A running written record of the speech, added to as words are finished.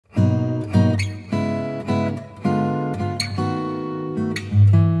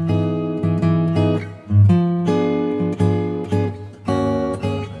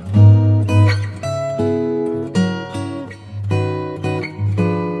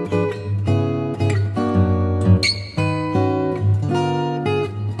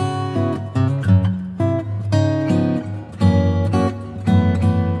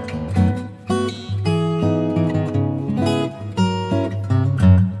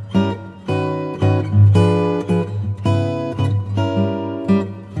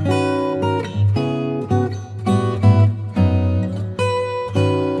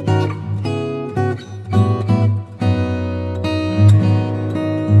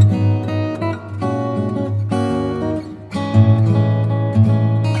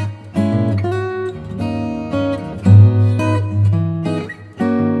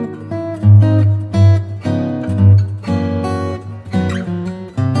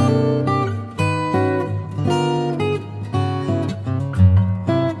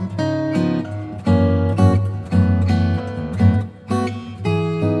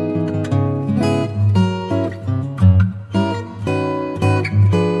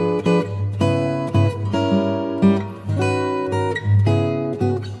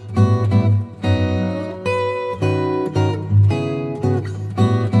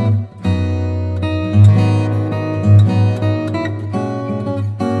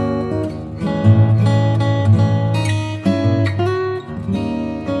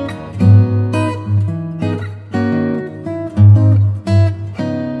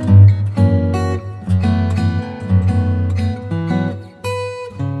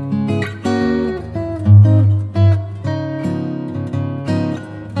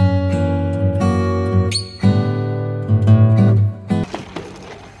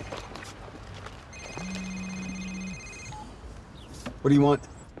do you want?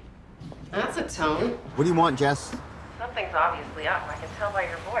 That's a tone. What do you want, Jess? Something's obviously up. I can tell by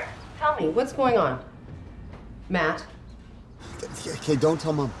your voice. Tell me, what's going on? Matt? Okay, don't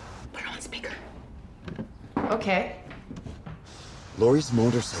tell Mom. Put it on speaker. Okay. Lori's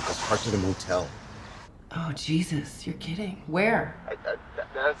motorcycle's parked at a motel. Oh, Jesus, you're kidding. Where?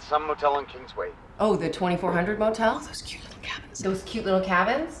 That's some motel on Kingsway. Oh, the 2400 motel? Oh, those cute little cabins. Those cute little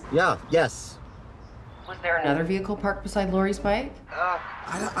cabins? Yeah, yes. Was there another vehicle parked beside Lori's bike?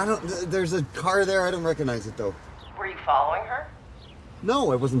 I don't, there's a car there. I don't recognize it, though. Were you following her?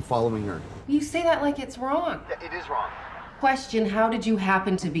 No, I wasn't following her. You say that like it's wrong. Yeah, it is wrong. Question, how did you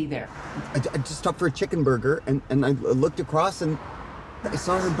happen to be there? I just stopped for a chicken burger, and I looked across, and I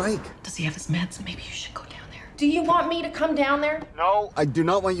saw her bike. Does he have his meds? Maybe you should go down there. Do you want me to come down there? No, I do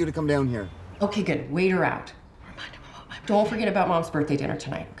not want you to come down here. Okay, good. Wait her out. Remind him about my birthday. Don't forget about Mom's birthday dinner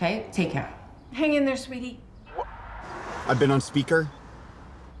tonight, okay? Take care. Hang in there, sweetie. What? I've been on speaker.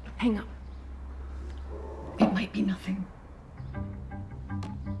 Hang up. It might be nothing.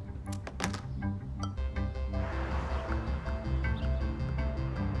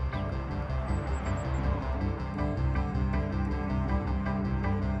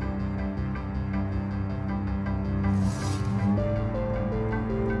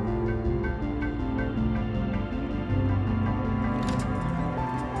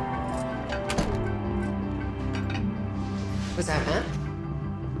 Was that Matt?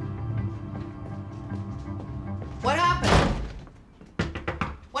 What happened?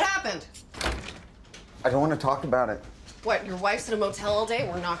 What happened? I don't want to talk about it. What, your wife's in a motel all day?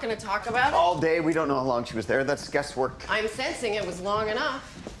 We're not going to talk about it? All day, we don't know how long she was there. That's guesswork. I'm sensing it was long enough.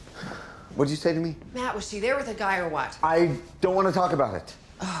 What'd you say to me? Matt, was she there with a guy or what? I don't want to talk about it.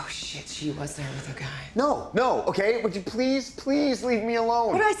 Oh, shit, she was there with a guy. No, okay? Would you please leave me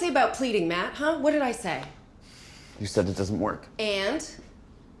alone? What did I say about pleading, Matt, huh? What did I say? You said it doesn't work. And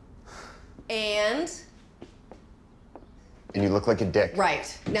you look like a dick.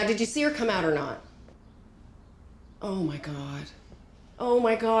 Right. Now, did you see her come out or not? Oh, my God. Oh,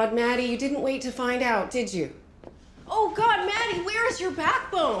 my God, Maddie, you didn't wait to find out, did you? Oh, God, Maddie, where is your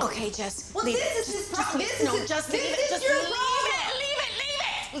backbone? Okay, Jess. Well, leave this it. is his problem. Just This leave is it. Just this leave it. is Just your leave problem. it. Leave it.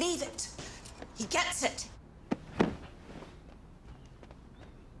 Leave it. Leave it. He gets it.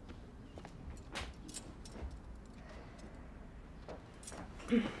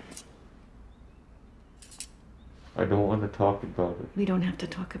 I don't want to talk about it. We don't have to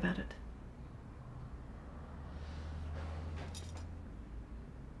talk about it.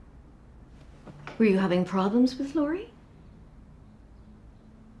 Were you having problems with Lori?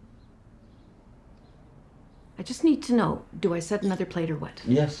 I just need to know, do I set another plate or what?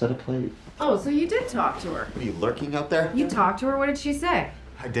 Yes, set a plate. Oh, so you did talk to her. Are you lurking out there? You talked to her? What did she say?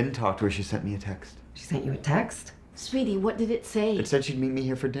 I didn't talk to her. She sent me a text. She sent you a text? Sweetie, what did it say? It said she'd meet me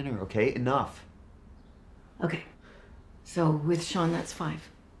here for dinner, okay? Enough. Okay. So with Sean, that's 5.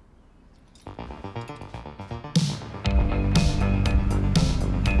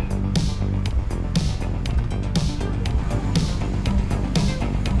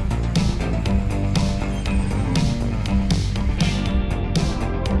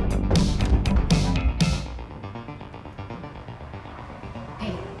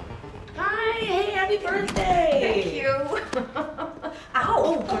 Hey, happy birthday! Thank you. Ow!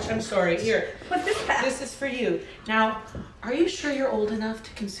 Oh gosh, I'm sorry. Here, put this back. This is for you. Now, are you sure you're old enough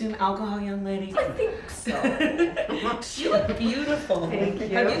to consume alcohol, young lady? I think so. You look beautiful. Thank you.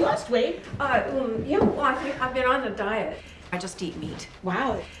 Have you lost weight? Yeah, well, I've been on a diet. I just eat meat.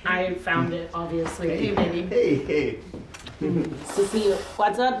 Wow. I found it, obviously. Hey, baby. Hey. Sissy,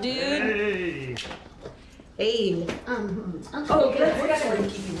 what's up, dude? Hey. Hey. Oh,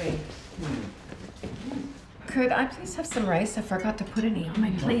 let's keep you waiting. Could I please have some rice? I forgot to put any on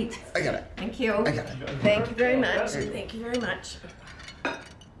my plate. I got it. Thank you. I got it. Thank you very much. Thank you very much.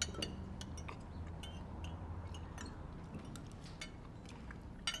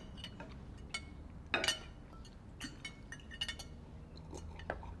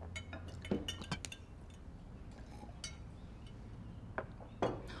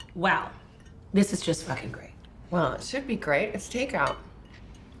 Wow. This is just fucking great. Well, it should be great. It's takeout.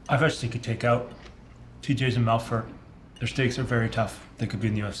 I've had steak take out. TJ's and Melfort. Their steaks are very tough. They could be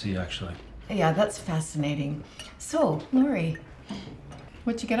in the UFC, actually. Yeah, that's fascinating. So, Lori,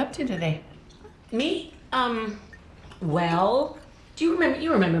 what'd you get up to today? Me? Well, you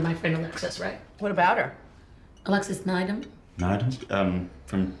remember my friend Alexis, right? What about her? Alexis Nydam? Nydam?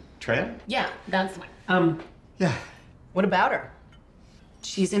 From Treya? Yeah, that's the one. Yeah. What about her?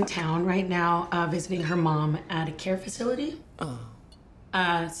 She's in town right now, visiting her mom at a care facility. Oh.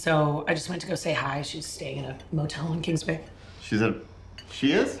 So I just went to go say hi. She's staying in a motel in Kingsway. She's at a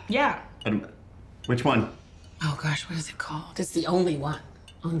She is? Yeah. Which one? Oh gosh, what is it called? It's the only one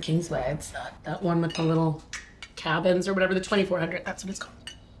on Kingsway. It's that one with the little cabins or whatever, the 2400. That's what it's called.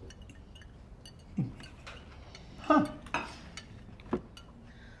 Huh.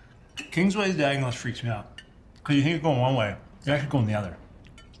 Kingsway's diagonal freaks me out. Because you think you're going one way, you're actually going the other.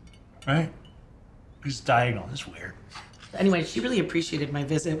 Right? It's diagonal. It's weird. Anyway, she really appreciated my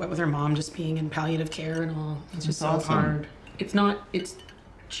visit, what with her mom just being in palliative care and all. It's just so awesome. hard.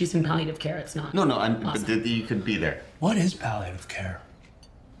 She's in palliative care, it's not. No, awesome. but you could be there. What is palliative care?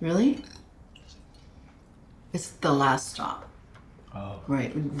 Really? It's the last stop. Oh.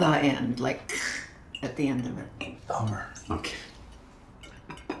 Right, the end, like at the end of it. Bummer. Okay.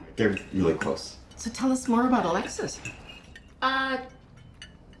 They're really close. So tell us more about Alexis.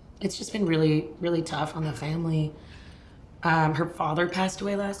 It's just been really, really tough on the family. Her father passed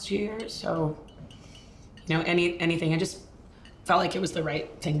away last year, so, you know, anything, I just felt like it was the right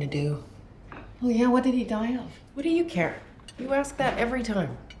thing to do. Oh yeah, what did he die of? What do you care? You ask that every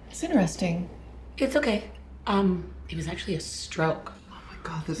time. It's interesting. It's okay. It was actually a stroke. Oh my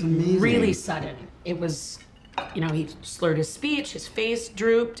God, that's amazing. Really sudden. It was, you know, he slurred his speech, his face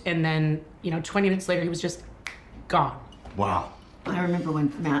drooped, and then, you know, 20 minutes later, he was just gone. Wow. I remember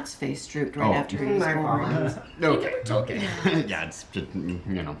when Matt's face drooped right after he was born. Okay. Yeah, it's just, you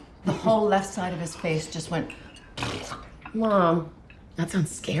know. The whole left side of his face just went. Mom. That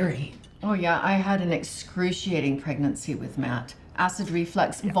sounds scary. Oh yeah, I had an excruciating pregnancy with Matt. Acid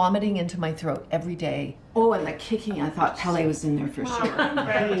reflux, vomiting into my throat every day. Oh, and the kicking, I thought Pele was in there for sure.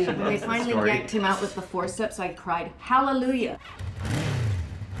 When they finally yanked him out with the forceps, I cried, hallelujah.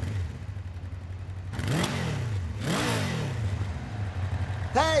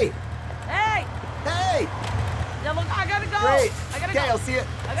 Hey! Hey! Hey! Yeah, look, I gotta go. Great. I gotta Okay, go. I'll see you.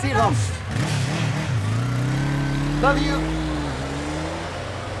 gotta See you go. at home. Love you.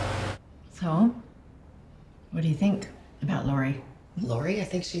 So, what do you think about Lori? Lori, I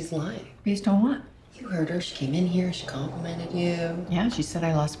think she's lying. Based on what? You heard her. She came in here. She complimented you. Yeah, she said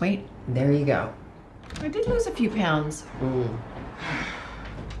I lost weight. There you go. I did lose a few pounds.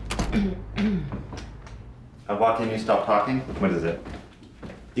 Why can't you stop talking? What is it?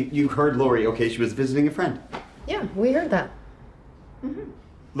 You heard Lori, okay? She was visiting a friend. Yeah, we heard that.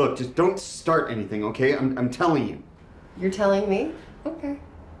 Look, just don't start anything, okay? I'm telling you. You're telling me? Okay.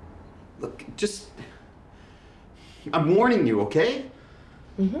 Look, just... I'm warning you, okay?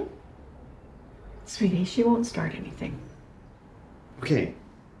 Sweetie, she won't start anything. Okay.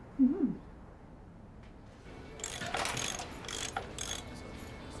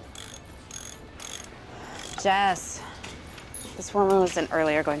 Jess, this woman was in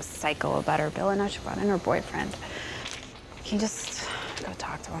earlier going psycho about her bill, and now she brought in her boyfriend. Can you just go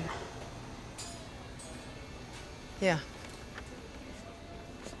talk to him? Yeah.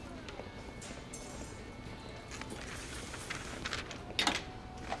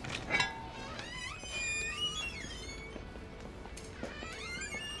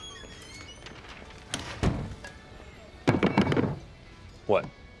 What?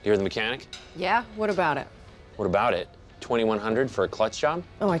 You're the mechanic? Yeah? What about it? What about it? 2100 for a clutch job?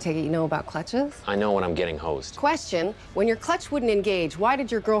 Oh, I take it you know about clutches? I know when I'm getting hosed. Question, when your clutch wouldn't engage, why did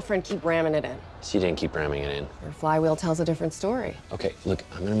your girlfriend keep ramming it in? She didn't keep ramming it in. Your flywheel tells a different story. Okay, look,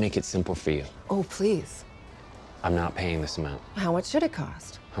 I'm gonna make it simple for you. Oh, please. I'm not paying this amount. How much should it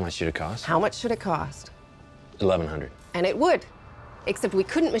cost? How much should it cost? How much should it cost? 1100. And it would. Except we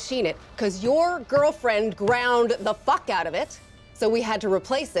couldn't machine it because your girlfriend ground the fuck out of it. So we had to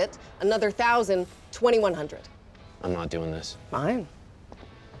replace it, another 1,000, 2,100. I'm not doing this. Fine.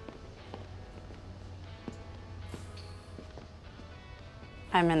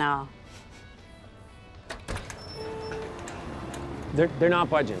 I'm in awe. They're not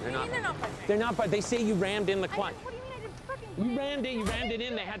budging. They're not. They're not budging. They're not budging. They say you rammed in the clutch. What do you mean I didn't fucking You rammed it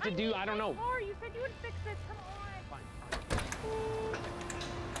in. They had to do, I don't know. Sorry, you said you would fix it. Come on.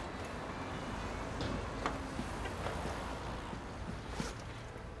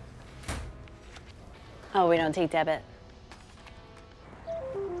 Oh, we don't take debit.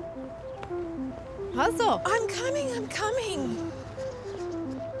 Hustle. I'm coming.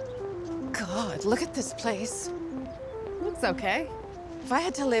 God, look at this place. Looks okay. If I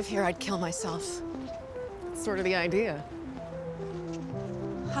had to live here, I'd kill myself. That's sort of the idea.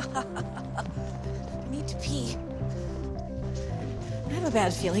 I need to pee. I have a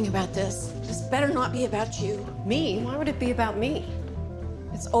bad feeling about this. This better not be about you. Me? Why would it be about me?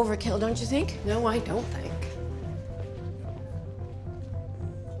 It's overkill, don't you think? No, I don't think.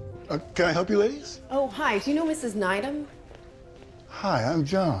 Can I help you, ladies? Oh, hi. Do you know Mrs. Needham? Hi, I'm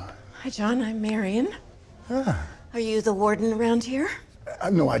John. Hi, John. I'm Marion. Ah. Are you the warden around here?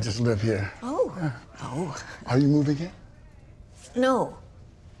 No, I just live here. Oh. Oh. Are you moving in? No.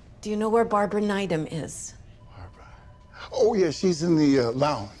 Do you know where Barbara Neidham is? Oh, yeah, she's in the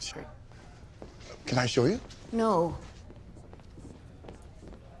lounge. Can I show you? No.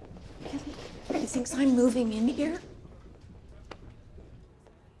 Really? He thinks I'm moving in here?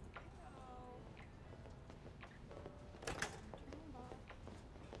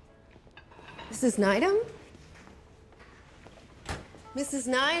 Mrs. Neidham? Mrs.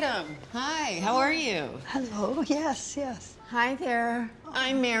 Neidham, hi, how are you? Hello, yes, yes. Hi there.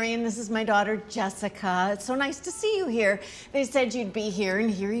 I'm Mary, and this is my daughter, Jessica. It's so nice to see you here. They said you'd be here,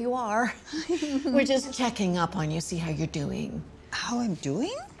 and here you are. We're just checking up on you, see how you're doing. How I'm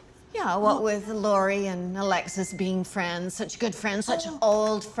doing? Yeah, what with Lori and Alexis being friends, such good friends, such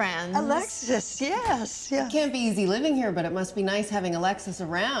old friends. Alexis, yes, yes. It can't be easy living here, but it must be nice having Alexis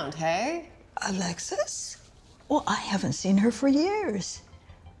around, hey? Alexis? Well, I haven't seen her for years.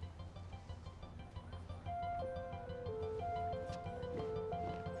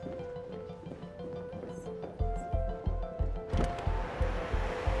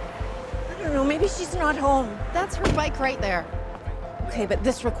 I don't know, maybe she's not home. That's her bike right there. Okay, but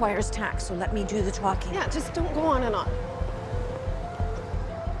this requires tact, so let me do the talking. Yeah, just don't go on and on.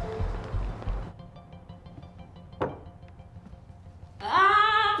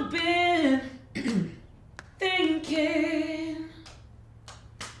 I've been thinking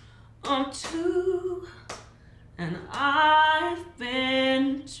of two, and I've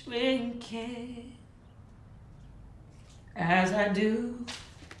been drinking as I do.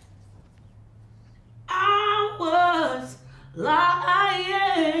 I was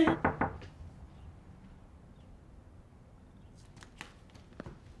lying.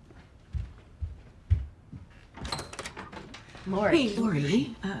 Lori. Hey,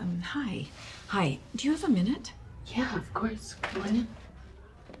 Lori. Hi. Hi. Do you have a minute? Yeah, of course. Come on in.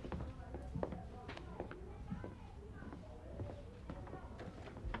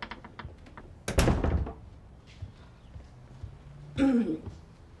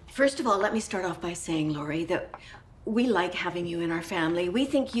 First of all, let me start off by saying, Lori, that we like having you in our family. We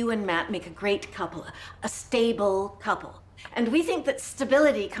think you and Matt make a great couple, a stable couple. And we think that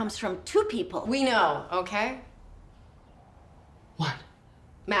stability comes from two people. We know, okay? What?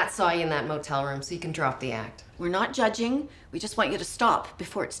 Matt saw you in that motel room, so you can drop the act. We're not judging. We just want you to stop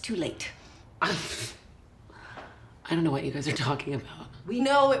before it's too late. I don't know what you guys are talking about. We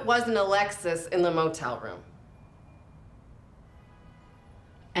know it wasn't Alexis in the motel room.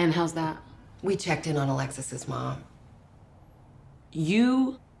 And how's that? We checked in on Alexis's mom.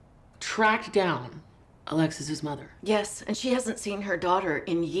 You tracked down Alexis's mother. Yes, and she hasn't seen her daughter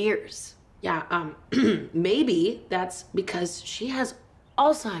in years. Yeah, maybe that's because she has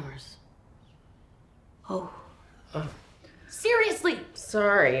Alzheimer's. Oh. Seriously!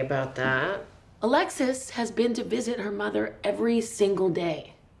 Sorry about that. Alexis has been to visit her mother every single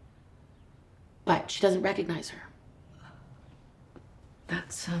day. But she doesn't recognize her.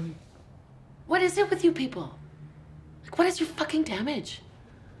 That's, What is it with you people? Like, what is your fucking damage?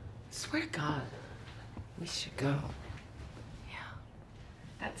 I swear to God. We should go.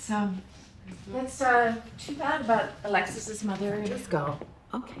 That's too bad about Alexis's mother. Just go.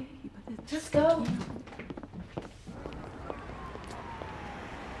 Okay, but Just go.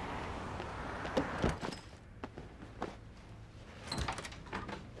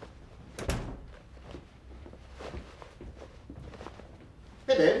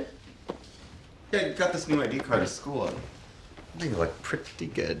 Hey, babe. Yeah, you got this new ID card at school. I think you look pretty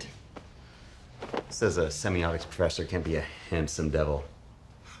good. Says a semiotics professor can't be a handsome devil.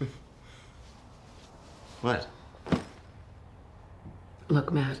 What?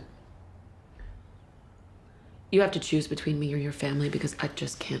 Look, Matt. You have to choose between me or your family because I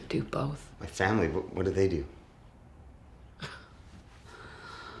just can't do both. My family, what did they do?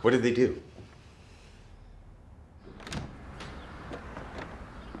 What did they do?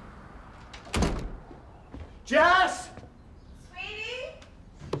 Jess! Sweetie?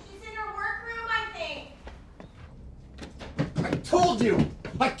 She's in her workroom, I think.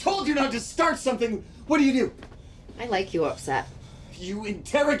 I told you not to start something. What do? I like you upset. You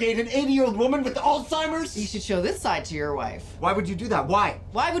interrogate an 80-year-old woman with Alzheimer's? You should show this side to your wife. Why would you do that? Why?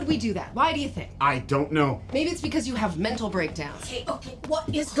 Why would we do that? Why do you think? I don't know. Maybe it's because you have mental breakdowns. Okay, what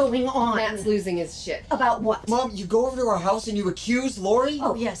is going on? Matt's losing his shit. About what? Mom, you go over to our house and you accuse Lori?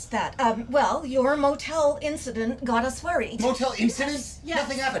 Oh, yes, that. Well, your motel incident got us worried. Motel incident? Yes.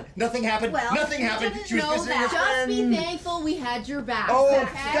 Nothing happened. Nothing happened. Well, Nothing happened. didn't She was know visiting her that. Just be friend. thankful we had your back. Oh, okay?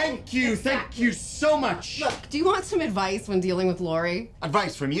 thank you. Thank you so much. Look, do you want some advice when dealing with Lori?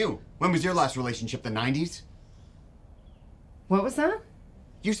 Advice from you. When was your last relationship? The 90s? What was that?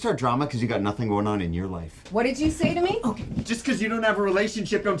 You start drama because you got nothing going on in your life. What did you say to me? Okay. Just because you don't have a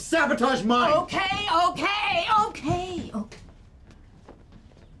relationship, don't sabotage mine. Okay.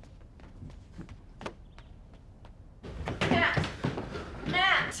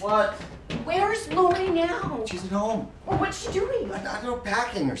 Matt! What? Where's Lori now? She's at home. Well, what's she doing? I don't know,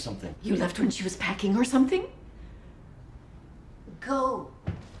 packing or something. You left when she was packing or something? Go.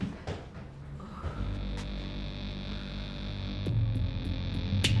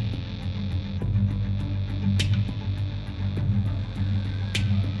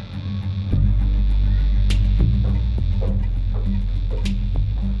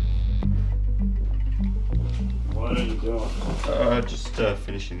 What are you doing? Just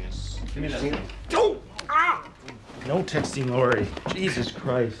finishing this. Give me that thing. Don't! Ah! No texting Lori. Jesus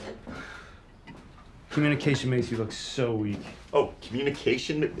Christ. Communication makes you look so weak. Oh,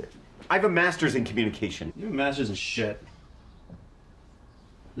 communication? I have a master's in communication. You have a master's in shit.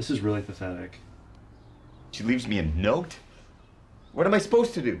 This is really pathetic. She leaves me a note? What am I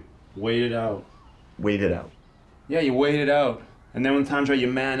supposed to do? Wait it out. Wait it out. Yeah, you wait it out. And then when time's right, you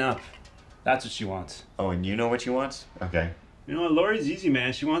man up. That's what she wants. Oh, and you know what she wants? Okay. You know what? Lori's easy,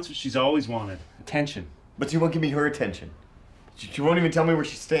 man. She wants what she's always wanted. Attention. But she won't give me her attention. She won't even tell me where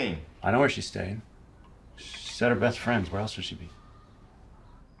she's staying. I know where she's staying. She said her best friends. Where else would she be?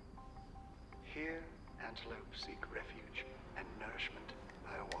 Here, antelope seek refuge and nourishment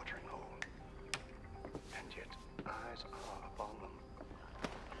by a watering hole. And yet, eyes are upon them.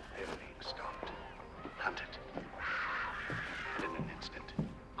 They are being stalked, hunted. And in an instant,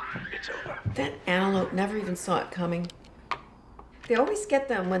 it's over. That antelope never even saw it coming. They always get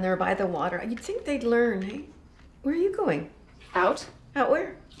them when they're by the water. You'd think they'd learn, hey? Where are you going? Out? Out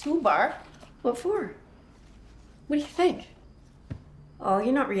where? To a bar. What for? What do you think? Oh,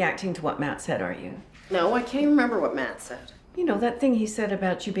 you're not reacting to what Matt said, are you? No, I can't even remember what Matt said. You know, that thing he said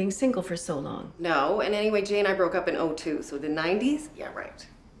about you being single for so long. No, and anyway, Jay and I broke up in '02, so the 90s? Yeah, right.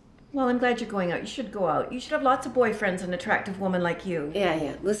 Well, I'm glad you're going out. You should go out. You should have lots of boyfriends, an attractive woman like you.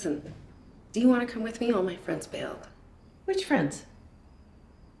 Yeah. Listen, do you want to come with me? All my friends bailed. Which friends?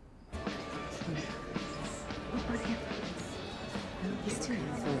 He's too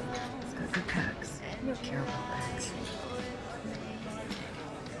young. He's got good packs. I don't care about packs.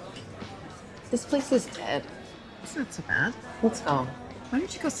 This place is dead. It's not so bad. Let's go. Why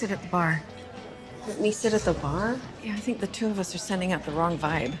don't you go sit at the bar? Let me sit at the bar? Yeah, I think the two of us are sending out the wrong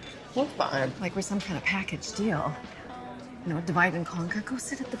vibe. What vibe? Like we're some kind of package deal. You know, divide and conquer. Go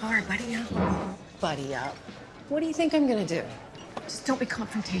sit at the bar, buddy up. Buddy up. What do you think I'm gonna do? Just don't be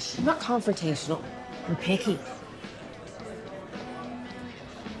confrontational. I'm not confrontational. I'm picky.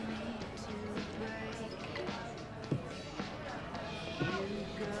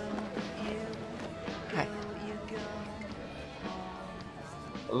 Hi.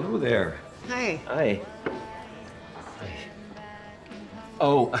 Hello there. Hi. Hi.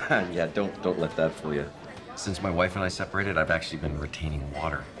 Oh, yeah, don't let that fool you. Since my wife and I separated, I've actually been retaining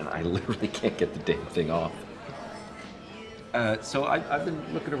water, and I literally can't get the damn thing off. So I've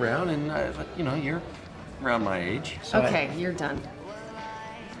been looking around, and you know, you're around my age. So Okay, you're done.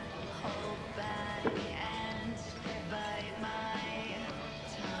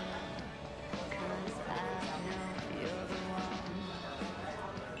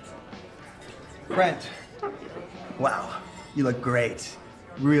 Brent. Wow, you look great.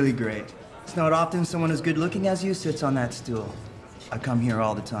 Really great. It's not often someone as good looking as you sits on that stool. I come here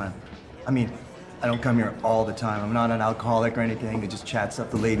all the time. I mean, I don't come here all the time. I'm not an alcoholic or anything who just chats up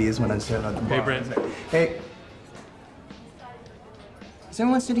the ladies when I'm sitting at the bar. Hey, Brent. Hey. Does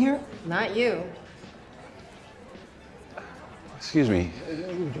anyone sit here? Not you. Excuse me.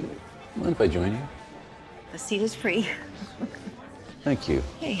 Mind if I join you? The seat is free. Thank you.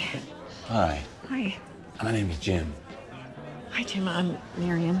 Hey. Hi. Hi. My name is Jim. Hi, Jim. I'm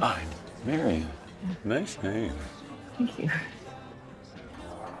Marion. I'm Marion. Nice name. Thank you.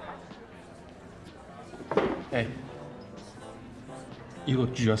 Hey. You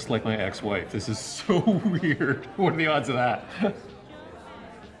look just like my ex-wife. This is so weird. What are the odds of that?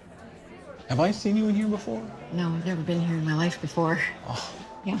 Have I seen you in here before? No, I've never been here in my life before. Oh.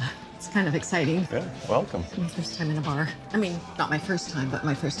 Yeah, it's kind of exciting. Yeah, welcome. It's my first time in a bar. I mean, not my first time, but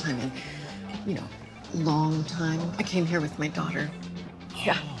my first time in, you know, long time. I came here with my daughter.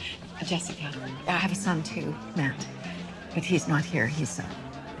 Yeah, Jessica. I have a son too, Matt. But he's not here. He's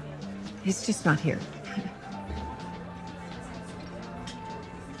just not here.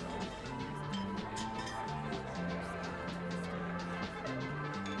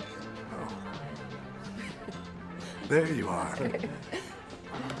 There you are.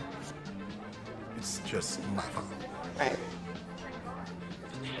 It's just my fault. Right.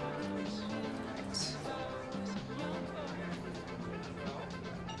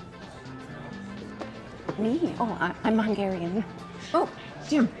 Me? Oh, I'm Hungarian. Oh,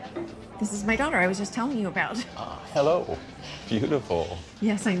 Jim, this is my daughter I was just telling you about. Hello. Beautiful.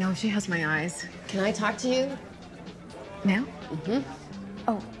 Yes, I know. She has my eyes. Can I talk to you? Now? Mm-hmm.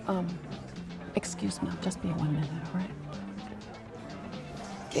 Oh, excuse me. I'll just be 1 minute, all right?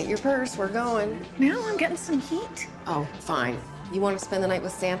 Get your purse. We're going. Now I'm getting some heat. Oh, fine. You want to spend the night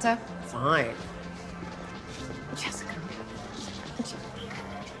with Santa? Fine. Jessica.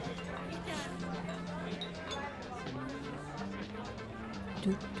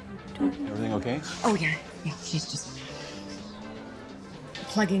 Everything okay? Oh, yeah. Yeah, she's just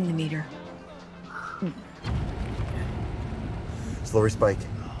plugging the meter. Slower spike.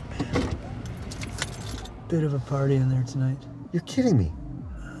 Bit of a party in there tonight. You're kidding me.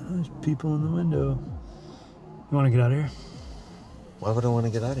 There's people in the window. You want to get out of here? Why would I want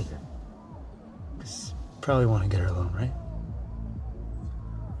to get out of here? Probably want to get her alone, right?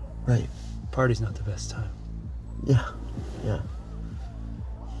 Right. Party's not the best time. Yeah. Yeah.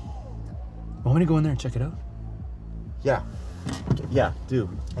 Want me to go in there and check it out? Yeah. Yeah, do.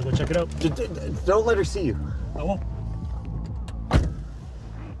 I'll go check it out. Don't let her see you. I won't.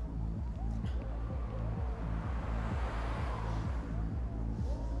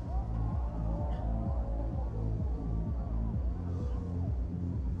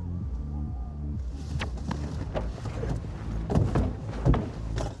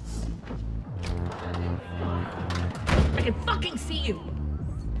 I can fucking see you.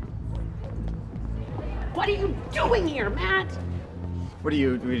 What are you doing here, Matt? What are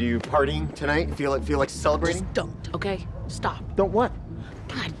you partying tonight? Feel like celebrating? Just don't, okay? Stop. Don't what?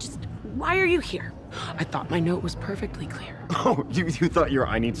 God, why are you here? I thought my note was perfectly clear. Oh, you thought your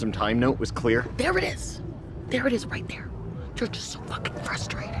I need some time note was clear? There it is. There it is right there. You're just so fucking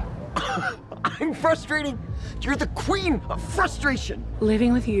frustrating. I'm frustrating? You're the queen of frustration.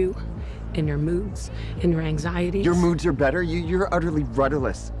 Living with you, in your moods, in your anxieties. Your moods are better? You're utterly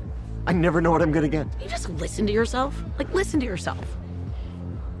rudderless. I never know what I'm gonna get. You just listen to yourself? Like, listen to yourself.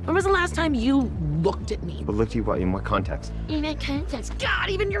 When was the last time you looked at me? But look to you in what context? In a context. God,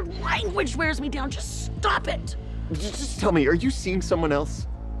 even your language wears me down. Just stop it. Just tell me, are you seeing someone else?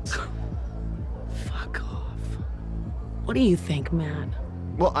 Fuck off. What do you think, Matt?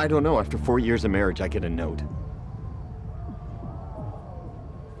 Well, I don't know. After 4 years of marriage, I get a note.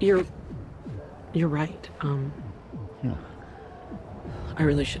 You're right. I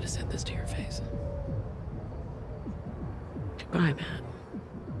really should have said this to your face. Goodbye, Matt.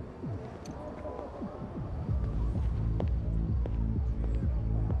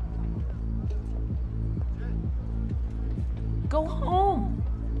 Go home.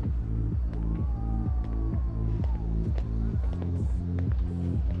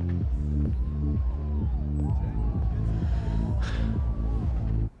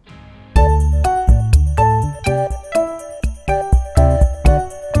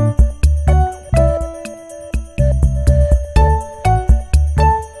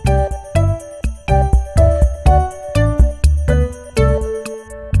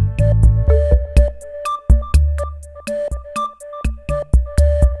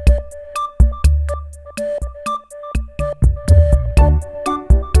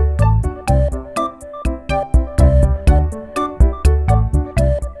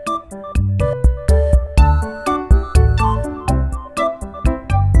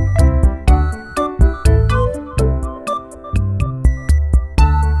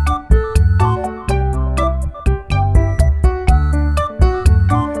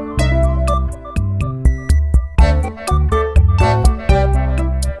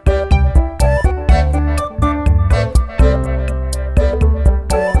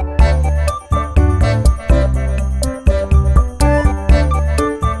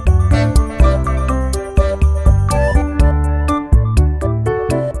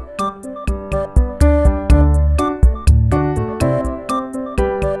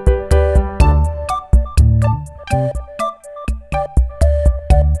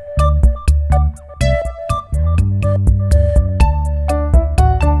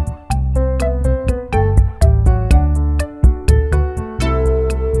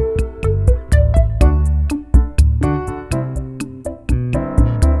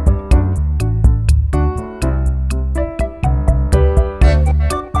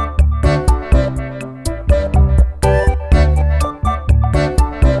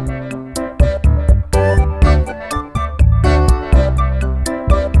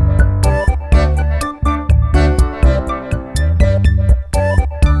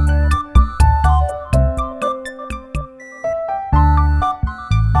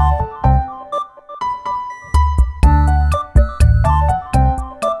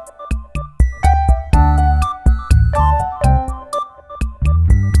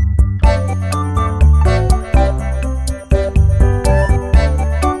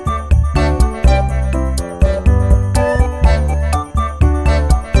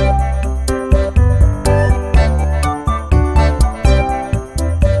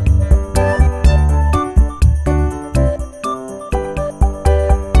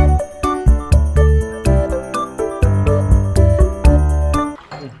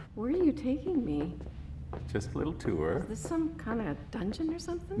 Just a little tour. Is this some kind of dungeon or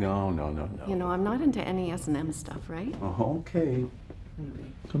something? No, no, no, no. You know, I'm not into any S&M stuff, right? Oh, okay.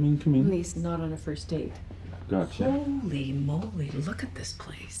 Anyway, Come in, come at in. least not on a first date. Gotcha. Holy moly, look at this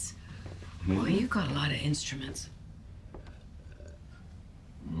place. Boy, you got a lot of instruments.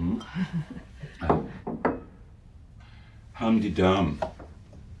 Hum-de-dum.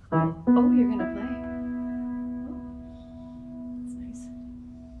 Oh, you're gonna play? That's nice.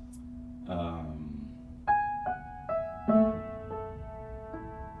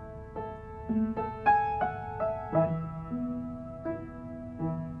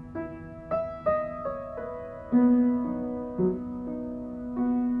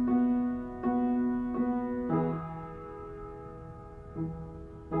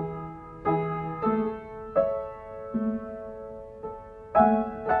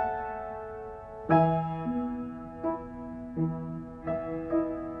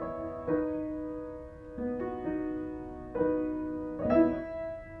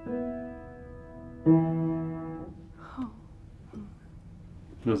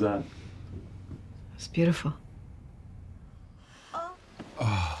 What was that? It's beautiful.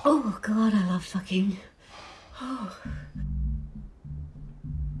 Oh, God, I love fucking. Oh.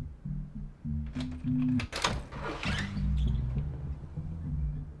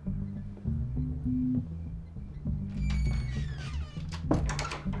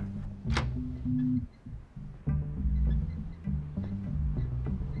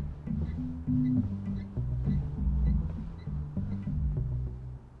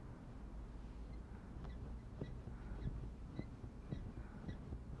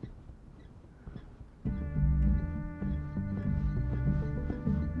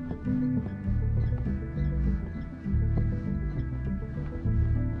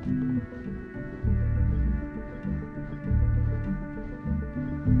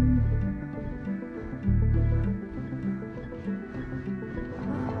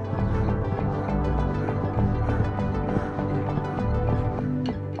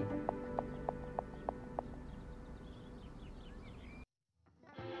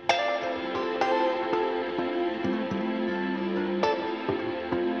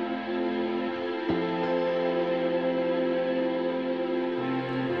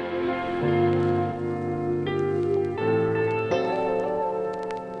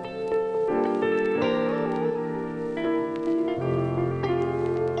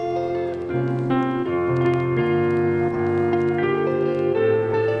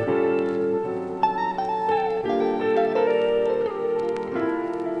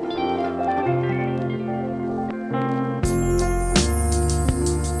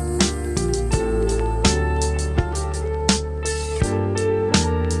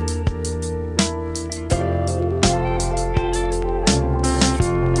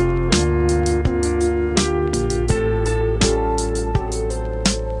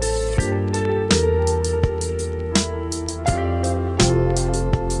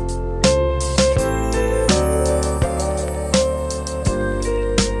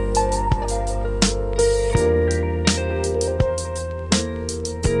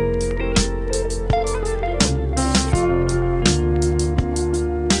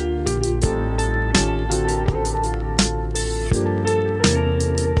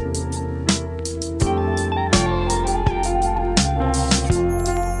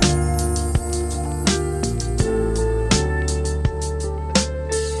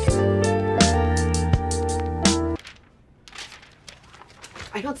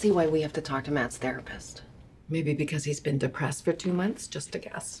 I don't see why we have to talk to Matt's therapist. Maybe because he's been depressed for 2 months, just a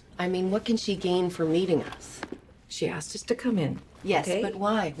guess. I mean, what can she gain from meeting us? She asked us to come in. Yes, okay? but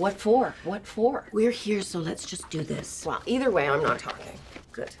why? What for? What for? We're here, so let's just do this. Well, either way, I'm not talking.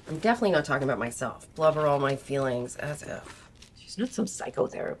 Good. I'm definitely not talking about myself. Blubber all my feelings as if. She's not some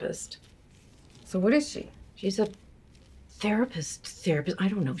psychotherapist. So what is she? She's a therapist. I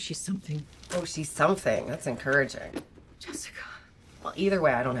don't know. She's something. Oh, she's something. That's encouraging. Jessica. Well, either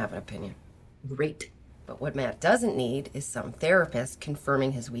way, I don't have an opinion. Great. But what Matt doesn't need is some therapist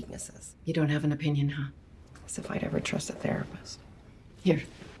confirming his weaknesses. You don't have an opinion, huh? As if I'd ever trust a therapist. Here.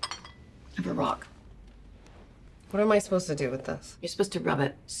 Have a rock. What am I supposed to do with this? You're supposed to rub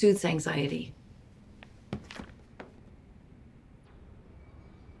it. Soothes anxiety.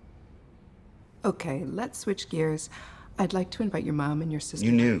 Okay, let's switch gears. I'd like to invite your mom and your sister.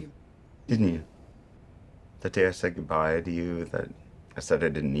 You knew, didn't you? That day I said goodbye to you, that I said I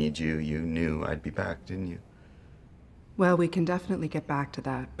didn't need you, you knew I'd be back, didn't you? Well, we can definitely get back to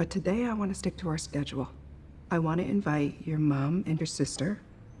that, but today I want to stick to our schedule. I want to invite your mom and your sister.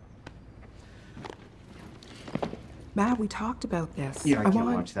 Matt, we talked about this. Yeah, I can't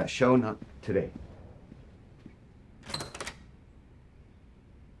watch that show, not today.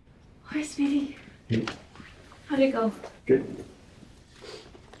 Hi, sweetie. How'd it go? Good.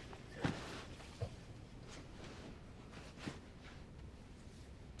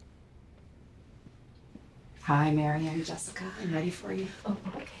 Hi, Mary. I'm Jessica. I'm ready for you. Oh,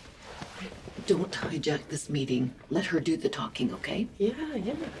 okay. Don't hijack this meeting. Let her do the talking, okay? Yeah,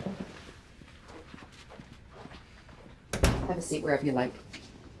 yeah. Have a seat wherever you like.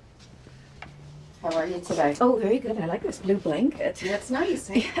 How are you today? Oh, very good. I like this blue blanket. That's nice.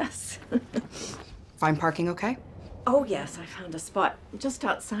 Eh? Yes. Find parking okay? Oh, yes, I found a spot just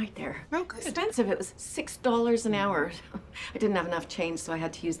outside there. Oh, good. Expensive. It was $6 an hour. I didn't have enough change, so I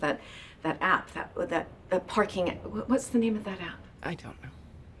had to use that app, that parking. What's the name of that app? I don't know.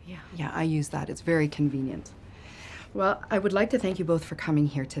 Yeah. Yeah, I use that. It's very convenient. Well, I would like to thank you both for coming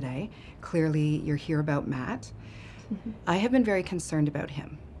here today. Clearly, you're here about Matt. I have been very concerned about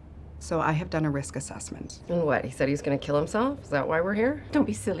him. So I have done a risk assessment. And what? He said he's going to kill himself? Is that why we're here? Don't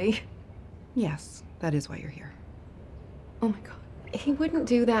be silly. Yes, that is why you're here. Oh my God. He wouldn't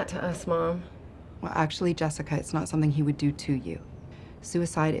do that to us, Mom. Well, actually, Jessica, it's not something he would do to you.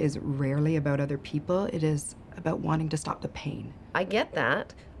 Suicide is rarely about other people. It is about wanting to stop the pain. I get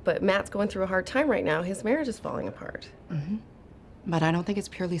that, but Matt's going through a hard time right now. His marriage is falling apart. But I don't think it's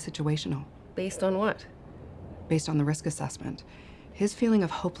purely situational. Based on what? Based on the risk assessment. His feeling of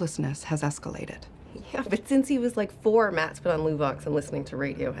hopelessness has escalated. Yeah, but since he was like 4, Matt's been on Luvox and listening to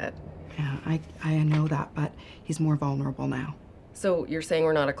Radiohead. Yeah, I know that, but he's more vulnerable now. So you're saying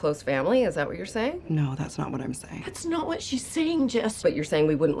we're not a close family? Is that what you're saying? No, that's not what I'm saying. That's not what she's saying, Jess. But you're saying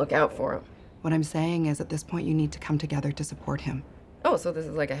we wouldn't look out for him. What I'm saying is at this point you need to come together to support him. Oh, so this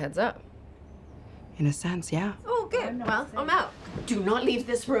is like a heads up. In a sense, yeah. Oh, good. Well, I'm out. Do not leave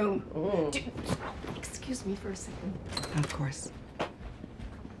this room. Excuse me for a second. Of course.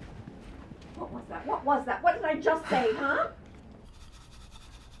 What was that? What was that? What did I just say, huh?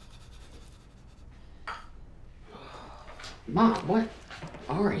 Mom, what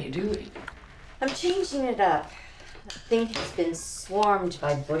are you doing? I'm changing it up. The thing has been swarmed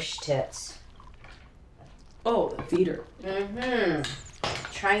by bush tits. Oh, the feeder. Mm-hmm.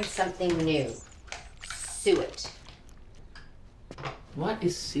 Trying something new. Suet. What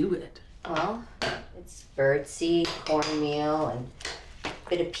is suet? Well, it's birdseed, cornmeal, and a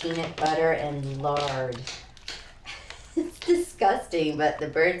bit of peanut butter and lard. It's disgusting, but the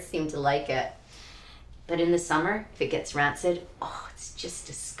birds seem to like it. But in the summer, if it gets rancid, oh, it's just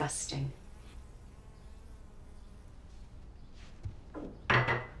disgusting.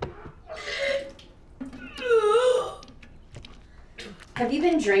 Have you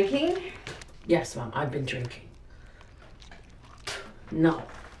been drinking? Yes, Mom, I've been drinking. No.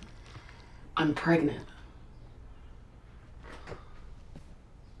 I'm pregnant.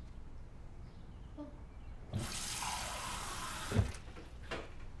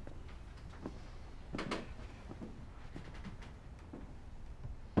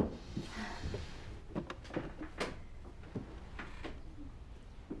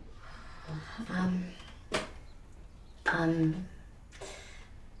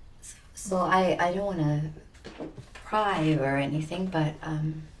 So I don't want to pry or anything, but,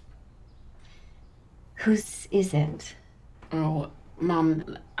 whose is it? Oh,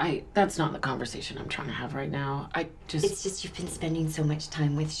 Mom, that's not the conversation I'm trying to have right now. It's just you've been spending so much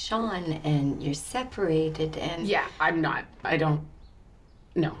time with Sean and you're separated and... Yeah, I can't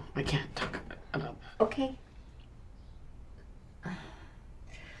talk about that. Okay.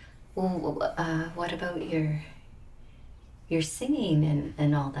 Well, what about your singing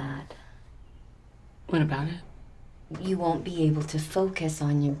and all that? What about it? You won't be able to focus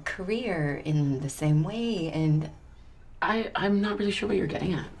on your career in the same way, and... I'm not really sure what you're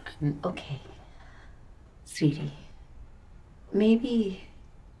getting at. Okay. Sweetie, maybe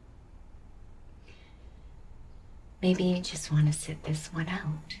you just want to sit this one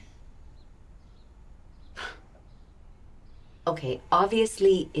out. Okay,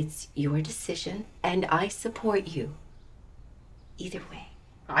 obviously it's your decision, and I support you. Either way.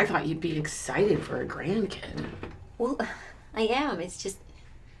 I thought you'd be excited for a grandkid. Well, I am. It's just,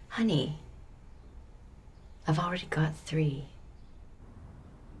 honey, I've already got 3.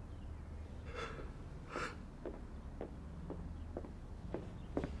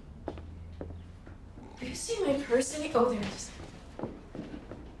 Have you seen my purse? Oh, there it is.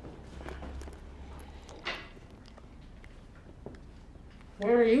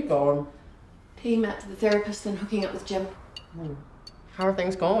 Where are you going? Taking Matt to the therapist and hooking up with Jim. How are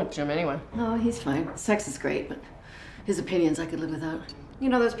things going with Jim anyway? Oh, he's fine. Sex is great, but his opinions I could live without. You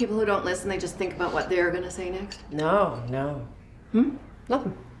know those people who don't listen, they just think about what they're gonna say next? No.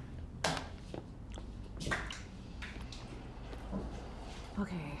 Nothing.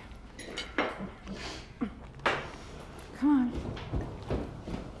 Okay.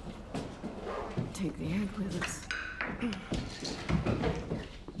 take the egg with us.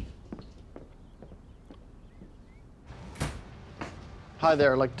 Hi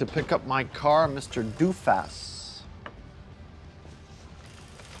there, I'd like to pick up my car, Mr. Doofus.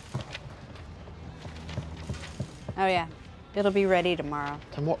 Oh yeah, it'll be ready tomorrow.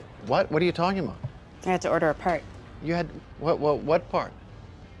 What? What are you talking about? I had to order a part. You had, what part?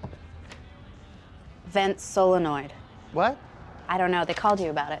 Vent solenoid. What? I don't know, they called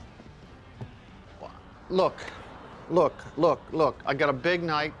you about it. Look. I got a big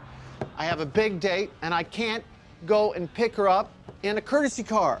night. I have a big date, and I can't go and pick her up in a courtesy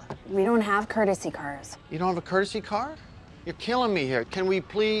car. We don't have courtesy cars. You don't have a courtesy car? You're killing me here. Can we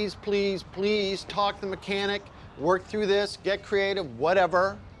please talk to the mechanic, work through this, get creative,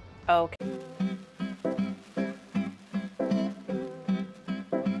 whatever? Okay.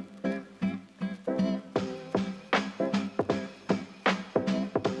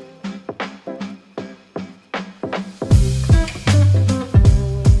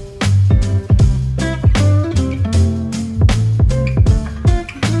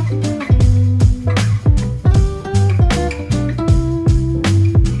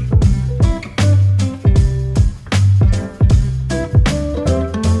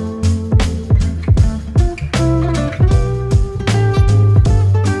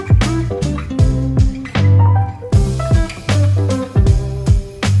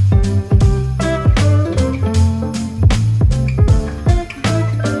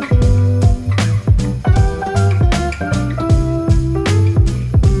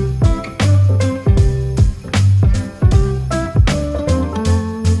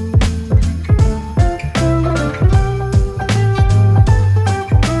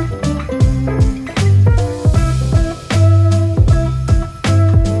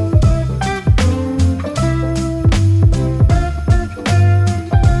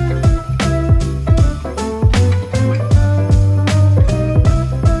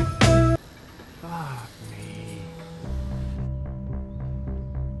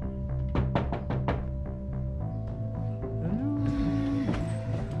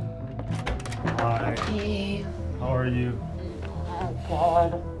 Hi. Hey. How are you? Oh,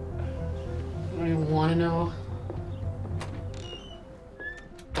 God. I don't even want to know.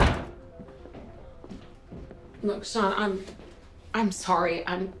 Look, Sean, I'm sorry.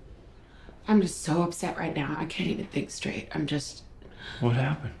 I'm just so upset right now. I can't even think straight. I'm just... What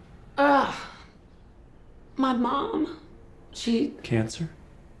happened? My mom, she... Cancer?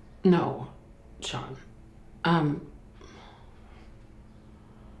 No, Sean. I'm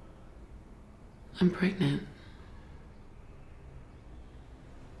pregnant.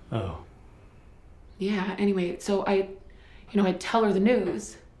 Oh. Yeah, anyway, so I tell her the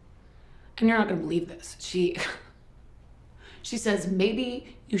news, and you're not gonna believe this. She says,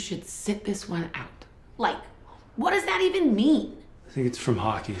 maybe you should sit this one out. Like, what does that even mean? I think it's from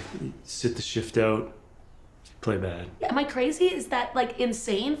hockey. You sit the shift out, play bad. Am I crazy? Is that, like,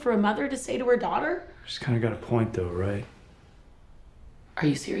 insane for a mother to say to her daughter? She's kind of got a point though, right? Are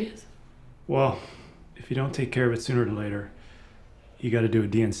you serious? Well, if you don't take care of it sooner or later, you got to do a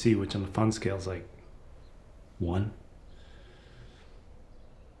DNC, which on the fun scale is like 1.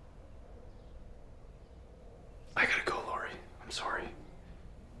 I gotta go, Lori. I'm sorry.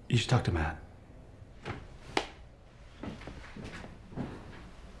 You should talk to Matt.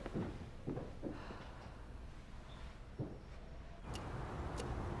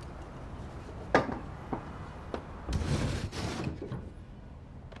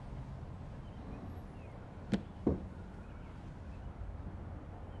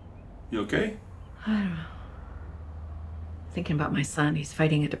 You okay? I don't know. Thinking about my son. He's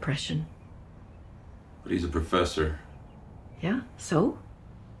fighting a depression. But he's a professor, Yeah? So?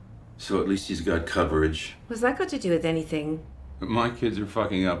 so at least he's got coverage. What's that got to do with anything? But my kids are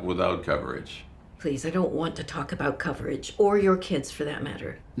fucking up without coverage. Please, I don't want to talk about coverage, or your kids for that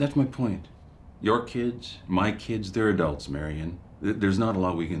matter. That's my point. Your kids, my kids, they're adults, Marion. There's not a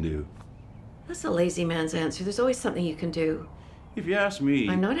lot we can do. That's a lazy man's answer. There's always something you can do. If you ask me...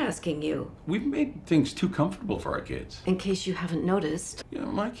 I'm not asking you. We've made things too comfortable for our kids. In case you haven't noticed. You know,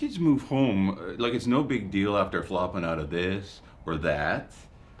 my kids move home like it's no big deal after flopping out of this or that.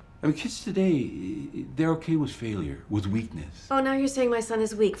 I mean, kids today, they're okay with failure, with weakness. Oh, now you're saying my son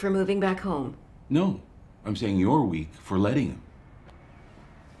is weak for moving back home. No, I'm saying you're weak for letting him.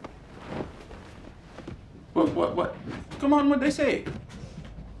 What? Come on, what'd they say?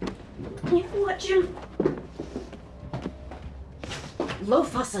 Watch him. Lo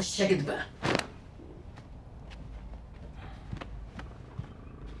fasa shegedba.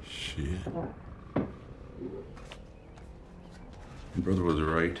 Shit. My brother was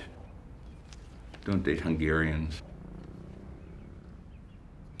right. Don't date Hungarians.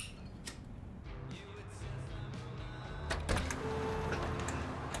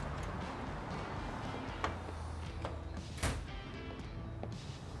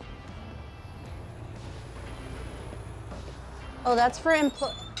 Oh, that's for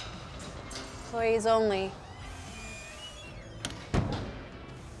employees only.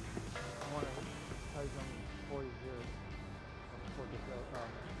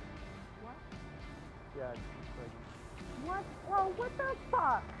 What? Well, what the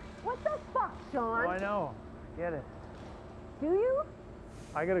fuck? What the fuck, Sean? Oh, I know. Get it. Do you?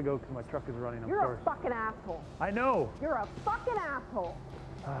 I gotta go because my truck is running. I'm You're sorry. a fucking asshole. I know. You're a fucking asshole.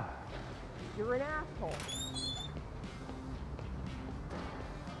 You're an asshole.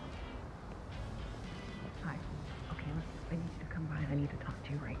 Hi. Okay, I need you to come by. I need to talk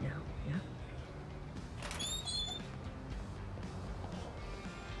to you right now. Yeah?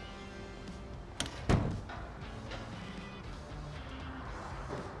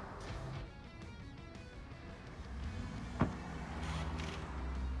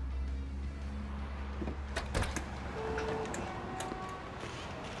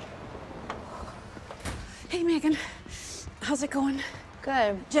 Hey, Megan. How's it going?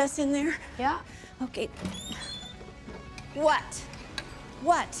 Good. Jess in there? Yeah. Okay. What?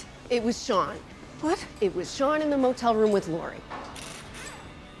 What? It was Sean. What? It was Sean in the motel room with Lori.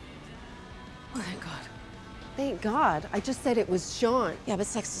 Oh, thank God. Thank God. I just said it was Sean. Yeah, but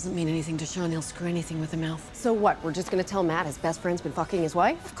sex doesn't mean anything to Sean. He'll screw anything with a mouth. So what? We're just gonna tell Matt his best friend's been fucking his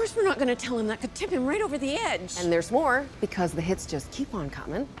wife? Of course we're not gonna tell him. That could tip him right over the edge. And there's more, because the hits just keep on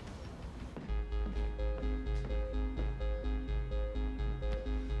coming.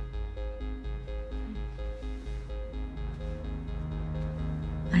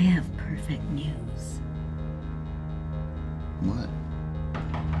 I have perfect news. What?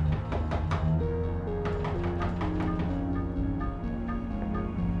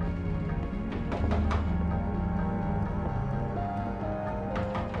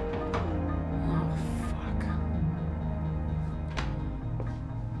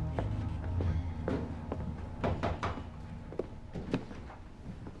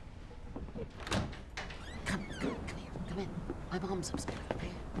 Come in. My mom's upstairs, okay?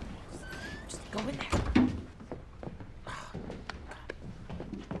 Just go in there.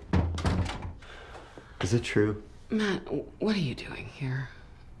 Is it true? Matt, what are you doing here?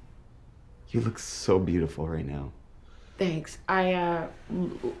 You look so beautiful right now. Thanks.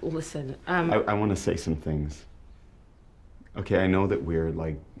 Listen, I want to say some things. Okay, I know that we're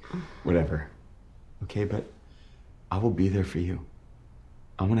like, whatever. Okay, but I will be there for you.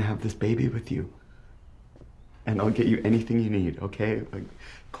 I want to have this baby with you. And I'll get you anything you need, okay? Like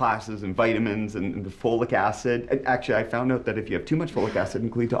classes and vitamins and the folic acid. And actually, I found out that if you have too much folic acid,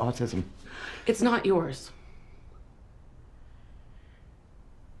 it can lead to autism. It's not yours.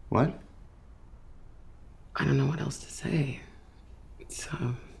 What? I don't know what else to say. It's,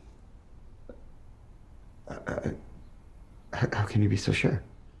 How can you be so sure?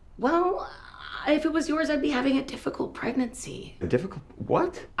 well, if it was yours, I'd be having a difficult pregnancy. A difficult...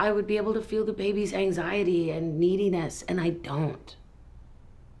 What? I would be able to feel the baby's anxiety and neediness, and I don't.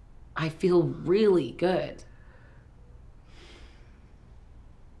 I feel really good.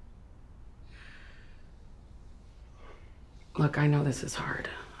 Look, I know this is hard.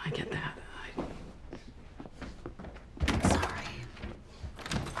 I get that.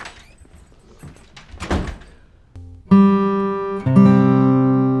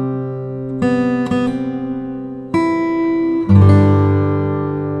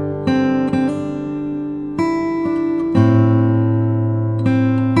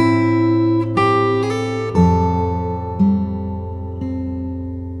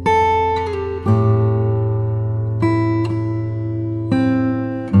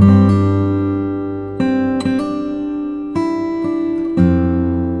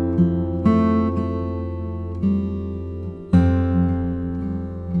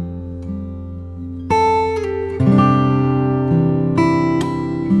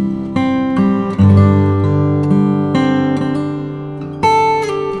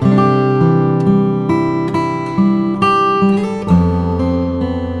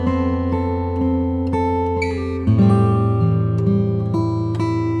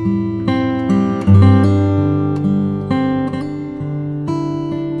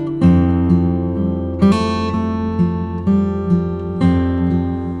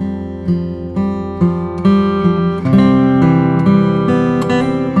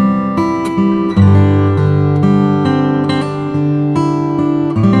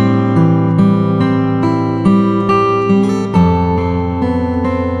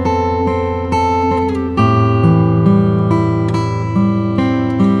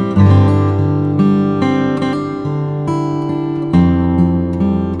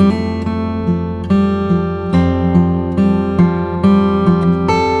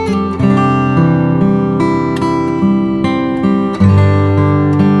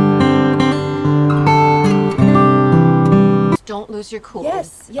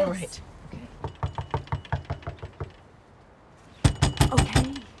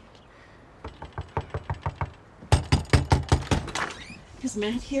 Okay. Is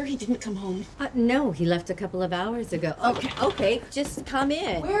Matt here? He didn't come home. No, he left a couple of hours ago. Okay, just come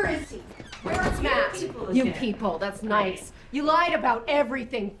in. Where is he? Where is Matt? You people, that's nice. You lied about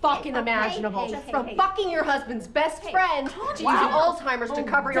everything fucking imaginable. From fucking your husband's best friend to using Alzheimer's to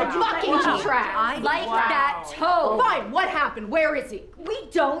cover your fucking tracks. I like that tone. Fine, what happened? Where is he? We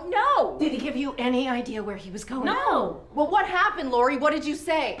don't know. Did he give you any idea where he was going? No. Well, what happened, Lori? What did you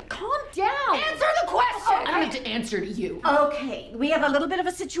say? Calm down. Answer the question! I don't have to answer to you. Okay, we have a little bit of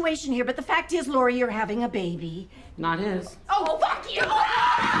a situation here, but the fact is, Lori, you're having a baby. Not his. Oh, fuck you! Come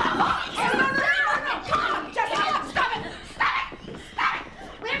on, Jessica, stop it! Stop it! Stop it!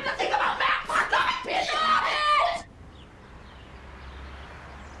 We have to think about Matt! Stop it, bitch! Stop it!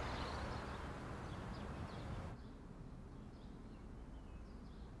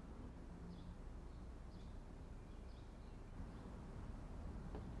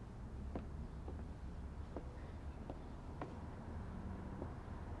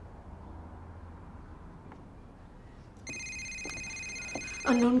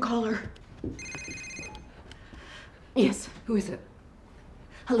 Unknown caller. Yes. Who is it?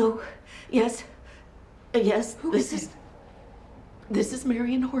 Hello? Yes? Yes? Who is it? This is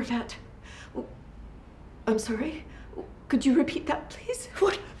Marion Horvat. I'm sorry? Could you repeat that, please?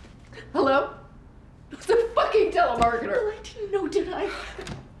 What? Hello? It's a fucking telemarketer. Well, I didn't know, did I?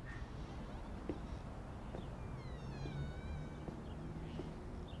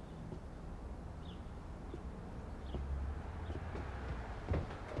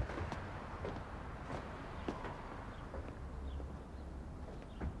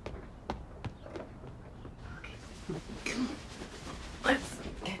 Let's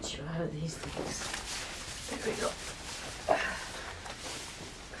get you out of these things. There we go.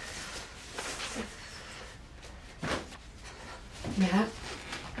 Matt?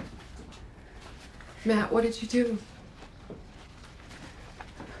 Matt, what did you do?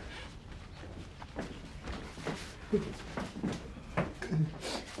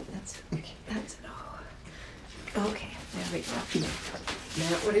 That's it. Oh. Okay, there we go.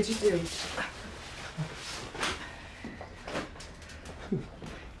 Matt, what did you do?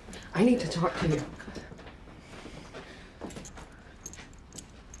 I need to talk to you.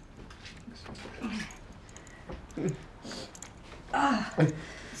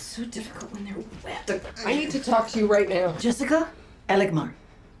 It's so difficult when they're wet. I need to talk to you right now. Jessica? Eligmar.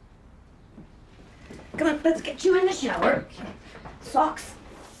 Come on, let's get you in the shower. Socks.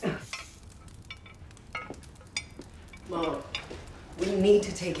 Mom, we need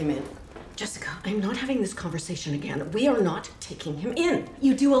to take him in. Jessica, I'm not having this conversation again. We are not taking him in.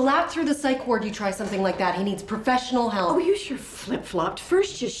 You do a lap through the psych ward, you try something like that. He needs professional help. Oh, you sure flip-flopped.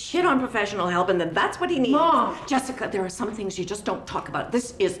 First you shit on professional help, and then that's what he needs. Mom! Jessica, there are some things you just don't talk about.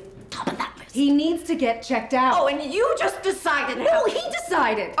 This is top of that list. He needs to get checked out. Oh, and you just decided. No, he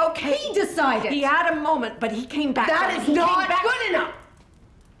decided. Okay. He decided. He had a moment, but he came back. That is not good enough.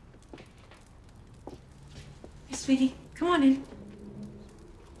 Hey, sweetie, come on in.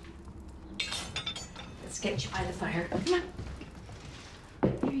 Let's get you by the fire. Come on.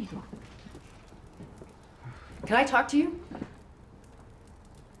 There you go. Can I talk to you?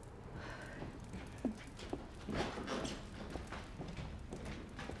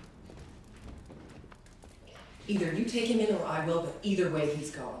 Either you take him in or I will, but either way,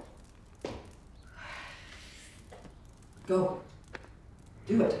 he's gone. Go.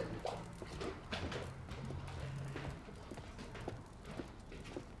 Do it.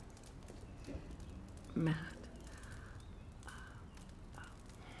 Matt.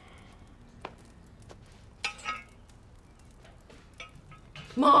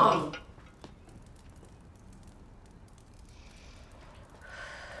 Mom!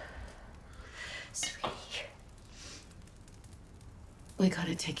 Sweetie. We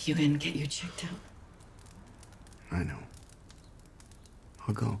gotta take you in, get you checked out. I know.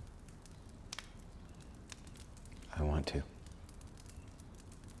 I'll go. I want to.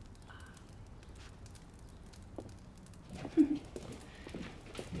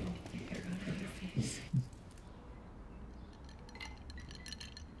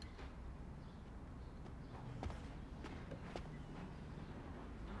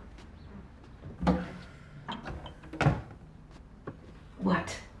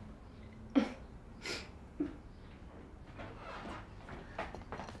 What?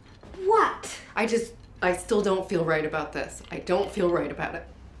 What? I still don't feel right about this. I don't feel right about it.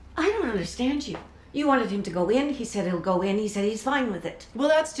 I don't understand you. You wanted him to go in. He said he'll go in. He said he's fine with it. Well,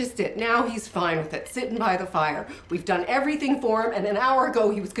 that's just it. Now he's fine with it, sitting by the fire. We've done everything for him, and an hour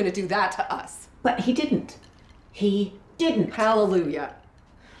ago he was going to do that to us. But he didn't. He didn't. Hallelujah.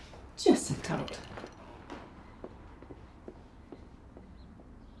 Jessica.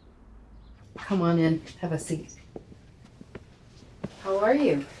 Come on in. Have a seat. How are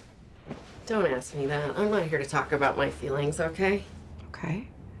you? Don't ask me that. I'm not here to talk about my feelings, okay? Okay.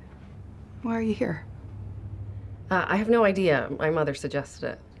 Why are you here? I have no idea. My mother suggested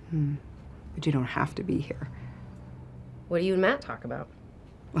it. But you don't have to be here. What do you and Matt talk about?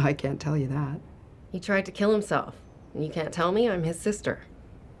 Well, I can't tell you that. He tried to kill himself. And you can't tell me I'm his sister.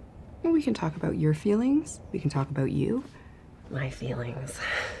 Well, we can talk about your feelings. We can talk about you. My feelings.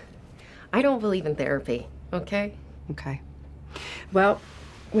 I don't believe in therapy, okay? Okay. Well,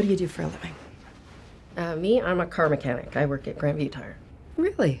 what do you do for a living? Me, I'm a car mechanic. I work at Grandview Tire.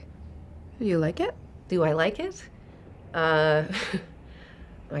 Really? Do you like it? Do I like it? I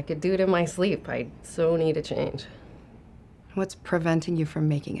could do it in my sleep. I so need a change. What's preventing you from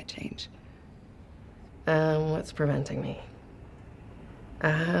making a change? What's preventing me?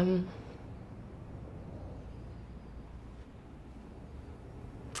 I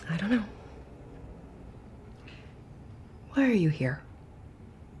don't know. Why are you here?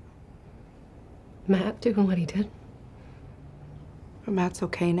 Matt doing what he did. But Matt's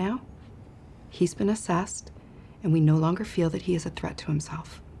okay now. He's been assessed, and we no longer feel that he is a threat to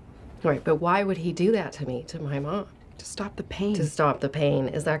himself. Right, but why would he do that to me, to my mom? To stop the pain. To stop the pain.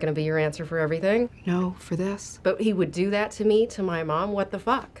 Is that going to be your answer for everything? No, for this. But he would do that to me, to my mom? What the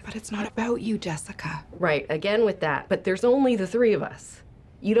fuck? But it's not about you, Jessica. Right, again with that. But there's only the three of us.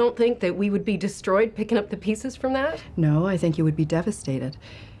 You don't think that we would be destroyed picking up the pieces from that? No, I think you would be devastated.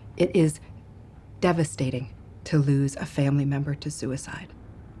 It is devastating to lose a family member to suicide.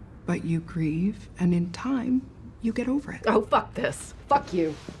 But you grieve, and in time, you get over it. Oh, fuck this. Fuck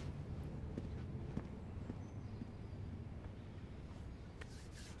you.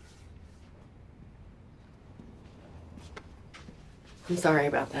 I'm sorry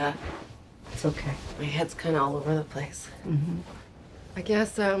about that. It's okay. My head's kind of all over the place. Mm-hmm. I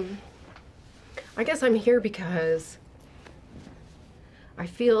guess I'm here because I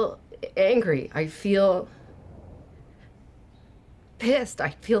feel angry. I feel pissed. I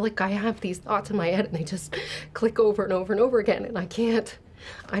feel like I have these thoughts in my head and they just click over and over and over again and I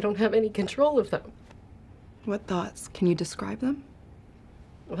don't have any control of them. What thoughts? Can you describe them?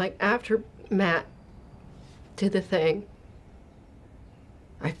 Like after Matt did the thing,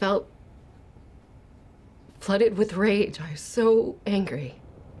 I felt flooded with rage. I was so angry.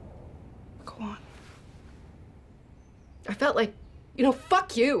 Go on. I felt like,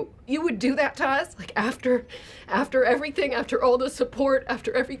 fuck you. You would do that to us? Like after everything, after all the support,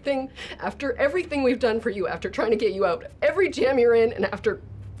 after everything we've done for you, after trying to get you out, every jam you're in, and after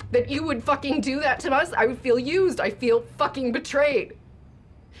that you would fucking do that to us, I would feel used. I feel fucking betrayed.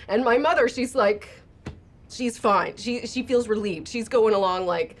 And my mother, she's like, she's fine. She feels relieved. She's going along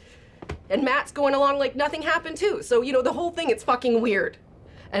like, and Matt's going along like nothing happened too. So, the whole thing, it's fucking weird.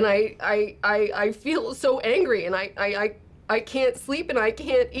 And I feel so angry and I can't sleep and I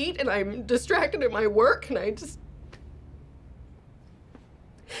can't eat and I'm distracted at my work and I just,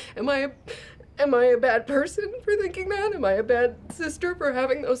 am I a bad person for thinking that? Am I a bad sister for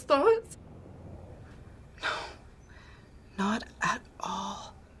having those thoughts? No, not at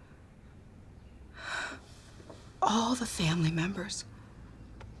all. All the family members,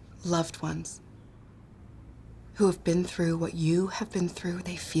 loved ones, who have been through what you have been through,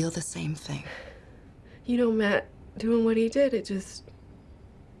 they feel the same thing. Matt doing what he did, it just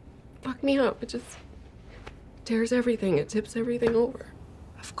fucked me up. It just tears everything. It tips everything over.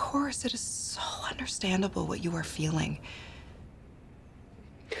 Of course, it is so understandable what you are feeling.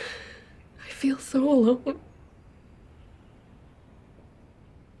 I feel so alone.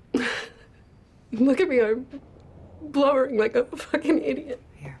 Look at me, I'm blubbering like a fucking idiot.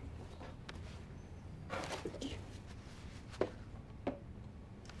 Here.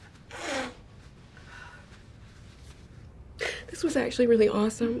 This was actually really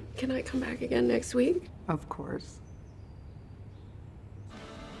awesome. Can I come back again next week? Of course.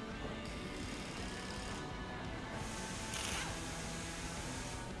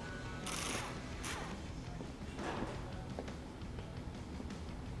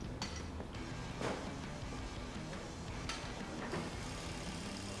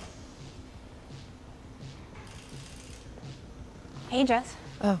 Hey, Jess.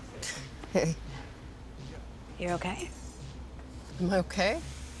 Oh, hey. You okay? Am I okay?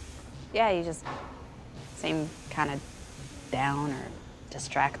 Yeah, you just seem kind of down or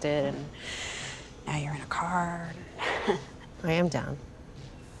distracted, and now you're in a car. I am down.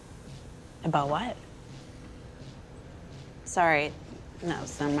 About what? Sorry, no,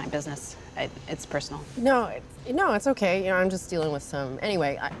 it's none of my business. It's personal. No, it's okay. You know, I'm just dealing with some.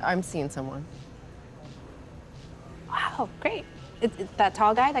 Anyway, I'm seeing someone. Wow, great. That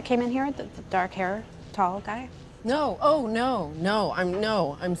tall guy that came in here, the dark hair, tall guy? No. Oh no.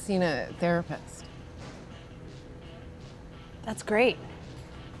 I'm seeing a therapist. That's great.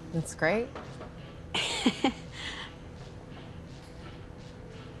 That's great.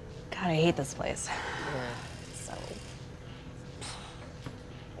 God, I hate this place. Yeah. So.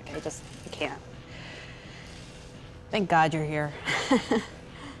 Like, I can't. Thank God you're here.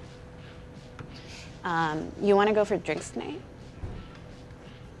 You want to go for drinks tonight?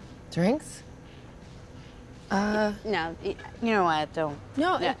 Drinks? No, you know what? Don't.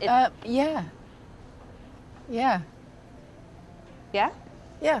 No. Yeah. Yeah. Yeah. Yeah?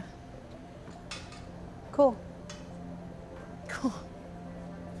 Yeah. Cool. Cool.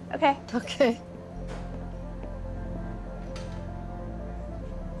 Okay. Okay.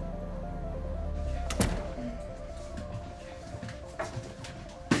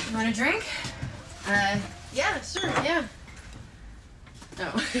 You want a drink? Yeah, sure, yeah.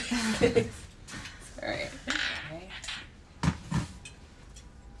 Oh. All right.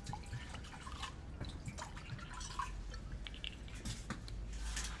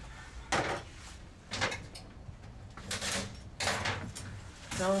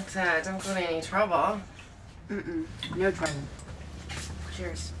 Don't go to any trouble. No trouble.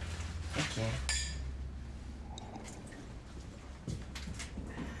 Cheers. Thank you.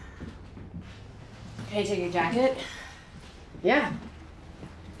 Can I take your jacket? Yeah.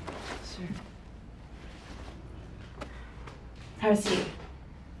 Sure. Have a seat.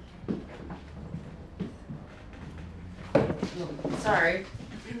 Sorry.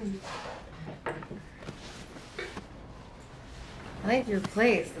 I like your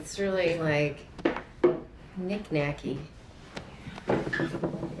place. It's really like knick-knacky.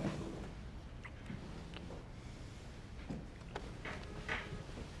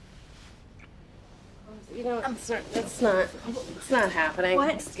 You know, it's not happening.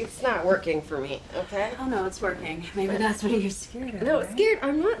 What? It's not working for me, okay? Oh no, it's working. Maybe that's what you're scared of. No, right? scared.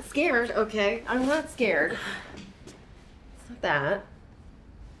 I'm not scared, okay? I'm not scared. It's not that.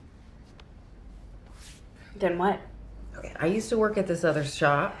 Then what? Okay, I used to work at this other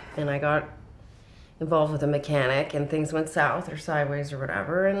shop, and I got involved with a mechanic, and things went south or sideways or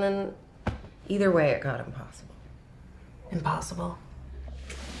whatever, and then either way, it got impossible. Impossible.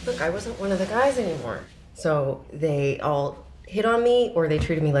 Look, I wasn't one of the guys anymore. So they all hit on me, or they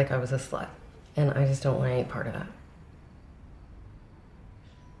treated me like I was a slut. And I just don't want any part of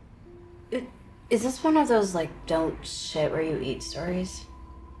that. Is this one of those, like, don't shit where you eat stories?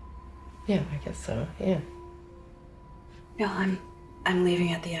 Yeah, I guess so, yeah. No, I'm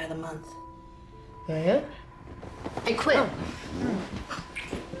leaving at the end of the month. Oh, yeah? I quit. Oh.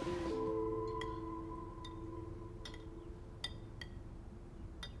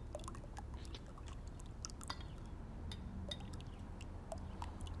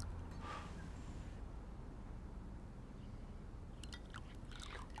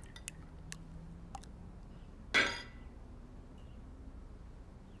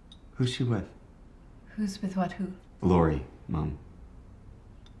 Who's she with? Who's with what? Who? Lori, Mom.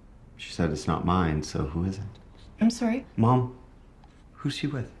 She said it's not mine, so who is it? I'm sorry. Mom, who's she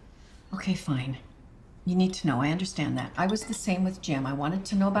with? Okay, fine. You need to know. I understand that. I was the same with Jim. I wanted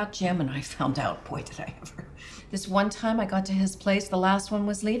to know about Jim, and I found out. Boy, did I ever. This one time I got to his place, the last one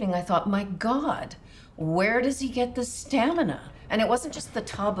was leaving. I thought, my God, where does he get the stamina? And it wasn't just the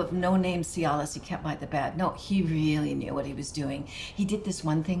tub of no-name Cialis he kept by the bed. No, he really knew what he was doing. He did this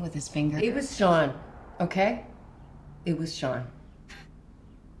one thing with his finger. It was Sean, okay? It was Sean.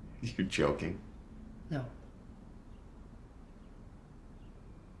 You're joking. No.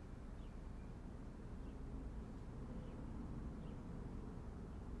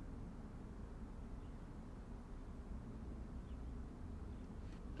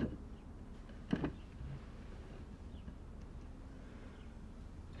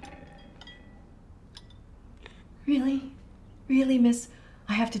 Really? Really, miss?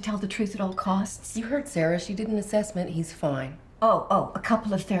 I have to tell the truth at all costs? You heard Sarah. She did an assessment. He's fine. Oh, a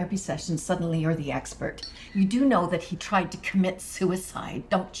couple of therapy sessions. Suddenly you're the expert. You do know that he tried to commit suicide,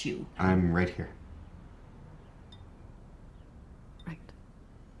 don't you? I'm right here. Right.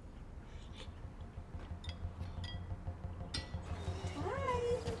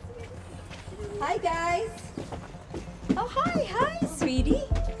 Hi, guys. Oh, hi, sweetie.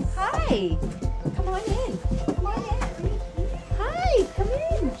 Hi. Come on in. Come on in. Hi, come in.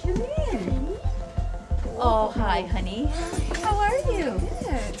 Oh, hi, honey. How are you?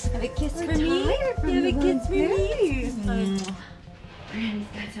 Good. Have a kiss for me? You have a kiss for me? Granny's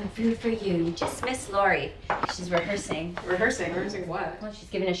got some food for you. You just missed Lori. She's rehearsing. Rehearsing? Rehearsing what? Well, she's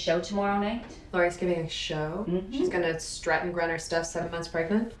giving a show tomorrow night. Lori's giving a show? She's gonna strut and grunt her stuff 7 months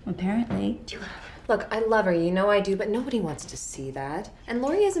pregnant? Apparently. Look, I love her, you know I do, but nobody wants to see that. And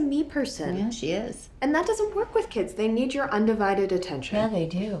Lori is a me person. Yeah, she is. And that doesn't work with kids. They need your undivided attention. Yeah, they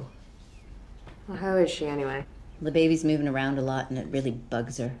do. Well, how is she anyway? The baby's moving around a lot and it really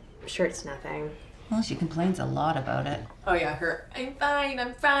bugs her. I'm sure it's nothing. Well, she complains a lot about it. Oh yeah, her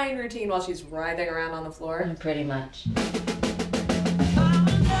I'm fine routine while she's writhing around on the floor. Pretty much.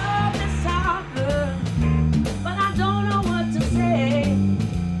 But I don't know what to say.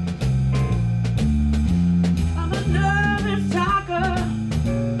 I'm a nervous talker,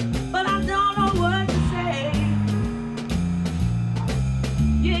 but I don't know what to say.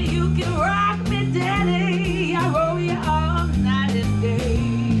 Yeah, you can rock me, daddy. I roll you all night and day.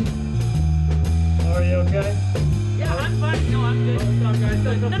 Are you okay? Yeah, I'm fine. No, I'm good. No,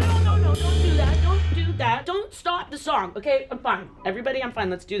 don't do that. Don't do that. Don't stop the song, okay? I'm fine. Everybody, I'm fine.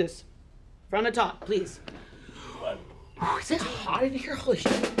 Let's do this. From the top, please. Is it hot in here? Holy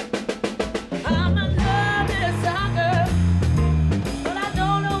shit. I'm a nervous sucker, but I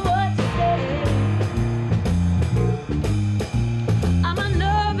don't know what to say. I'm a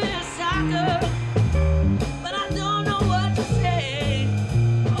nervous sucker, but I don't know what to say.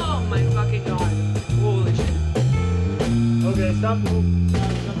 Oh my fucking god. Holy shit. Okay, stop.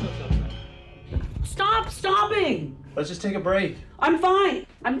 Stop stopping! Let's just take a break. I'm fine.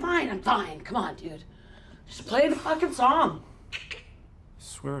 Come on, dude. Just play the fucking song.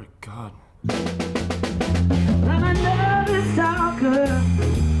 Swear to God. I'm a nervous talker,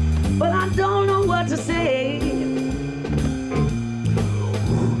 but I don't know what to say.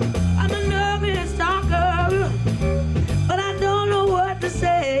 I'm a nervous talker, but I don't know what to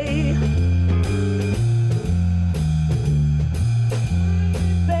say.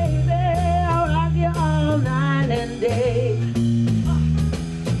 Baby, I'll rock you all night and day.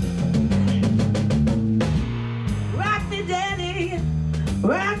 Rock me, daddy.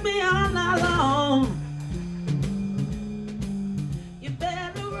 Rock me all night long. You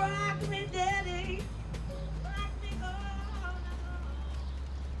better rock me, daddy. Rock me all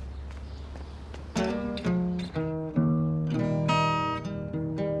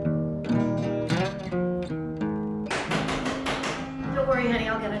Don't worry, honey,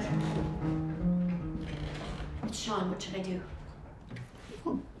 I'll get it. It's Sean, what should I do?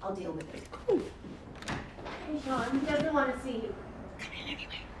 I'll deal with it. Hey, Sean, he doesn't want to see you. Come in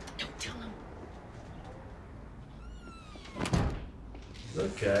anyway. Don't tell him.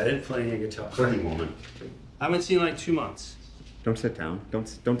 Okay, I didn't play any guitar. What do you want? I haven't seen you in like 2 months. Don't sit down.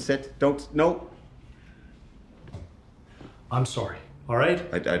 Don't sit. No. I'm sorry, all right?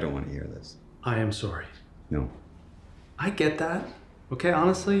 I don't want to hear this. I am sorry. No. I get that, okay,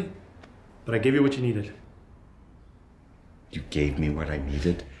 honestly, but I gave you what you needed. You gave me what I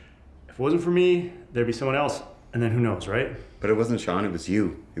needed? If it wasn't for me, there'd be someone else, and then who knows, right? But it wasn't Sean, it was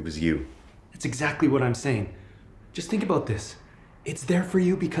you. It was you. It's exactly what I'm saying. Just think about this. It's there for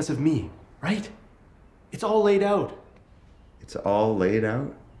you because of me, right? It's all laid out. It's all laid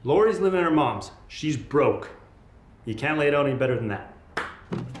out? Lori's living at her mom's. She's broke. You can't lay it out any better than that.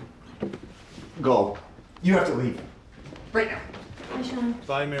 Go. You have to leave. Right now. Hi, Sean.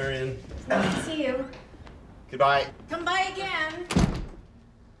 Bye, Marion. Nice to see you. Goodbye. Come by again.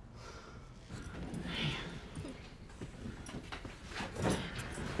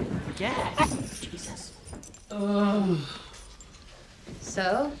 Yes. Jesus.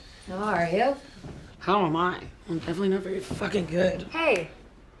 So, how are you? How am I? I'm definitely not very fucking good. Hey,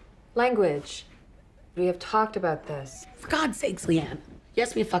 language. We have talked about this. For God's sakes, Leanne. You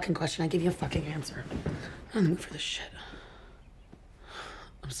ask me a fucking question, I give you a fucking answer. I'm in the mood for this shit.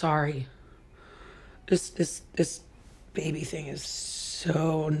 I'm sorry. This baby thing is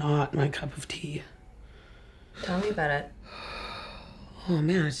so not my cup of tea. Tell me about it. Oh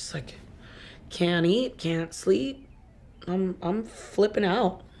man, it's just like can't eat, can't sleep. I'm flipping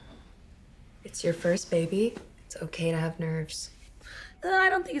out. It's your first baby. It's okay to have nerves. I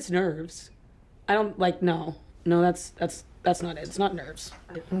don't think it's nerves. I don't like no, that's not it. It's not nerves.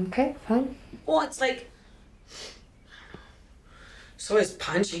 Okay, fine. Well, it's like it's always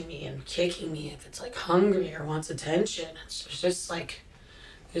punching me and kicking me if it's like hungry or wants attention. It's just like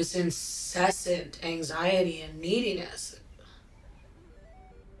this incessant anxiety and neediness.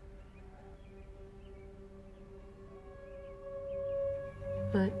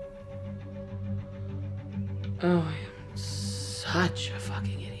 What? Oh, I am such a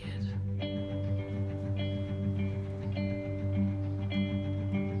fucking idiot.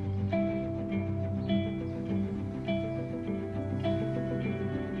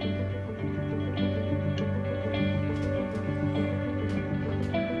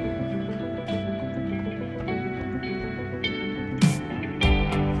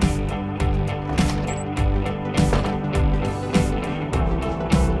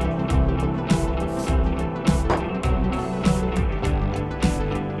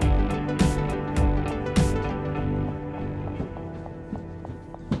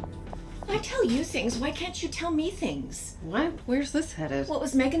 tell you things. Why can't you tell me things? What? Where's this headed? What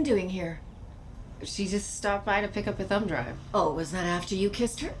was Megan doing here? She just stopped by to pick up a thumb drive. Oh, was that after you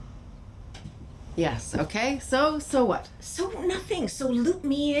kissed her? Yes, okay. So what? So nothing. So loop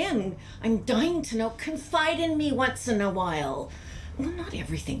me in. I'm dying to know. Confide in me once in a while. Well, not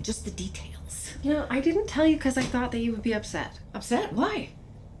everything, just the details. You know, I didn't tell you because I thought that you would be upset. Upset? Why?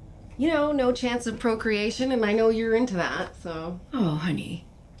 You know, no chance of procreation, and I know you're into that, so. Oh, honey.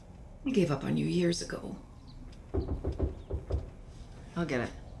 I gave up on you years ago. I'll get it.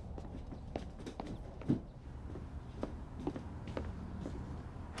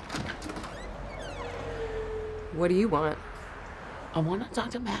 What do you want? I want to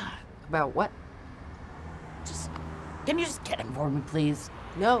talk to Matt. About what? Can you just get him for me, please?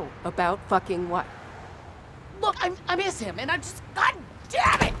 No, about fucking what? Look, I miss him, and I just... God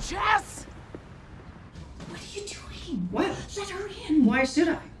damn it, Jess! What are you doing? What? Let her in. Why should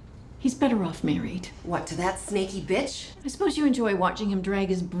I? He's better off married. What, to that snaky bitch? I suppose you enjoy watching him drag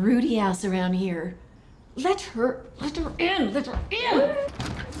his broody ass around here. Let her in.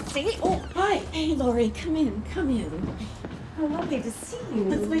 See? Oh, hi. Hey, Lori, come in. How lovely to see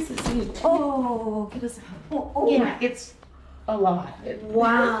you. It's nice to see you. Oh, give us a hug. Oh, Yeah, it's a lot.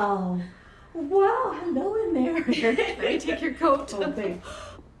 Wow. Wow, hello in there. Let me take your coat. Oh, thanks.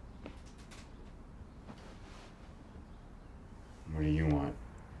 What do you want?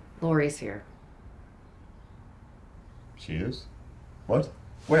 Lori's here. She is? What?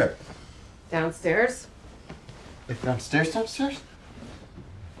 Where? Downstairs? Downstairs?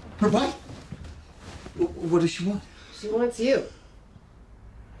 Her what? What does she want? She wants you.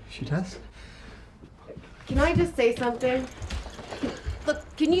 She does? Can I just say something?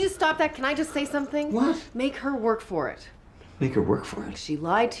 Look, can you just stop that? Can I just say something? What? Make her work for it. Make her work for it? She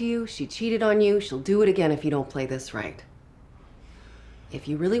lied to you, she cheated on you, she'll do it again if you don't play this right. If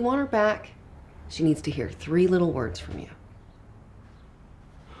you really want her back, she needs to hear 3 little words from you.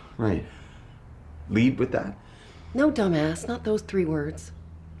 Right. Lead with that? No, dumbass, not those 3 words.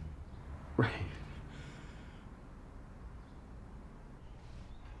 Right.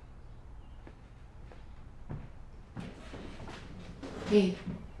 Hey,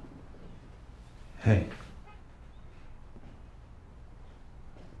 Hey.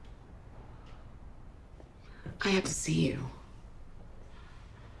 I have to see you.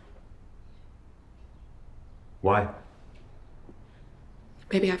 Why?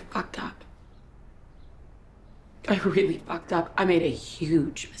 Baby, I fucked up. I really fucked up. I made a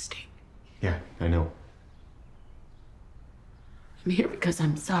huge mistake. Yeah, I know. I'm here because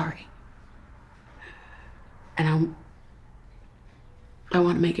I'm sorry. And I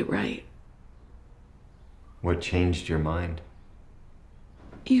want to make it right. What changed your mind?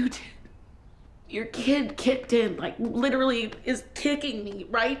 You did. Your kid kicked in, like literally is kicking me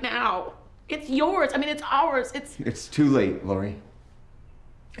right now. It's yours. I mean, it's ours. It's too late, Lori.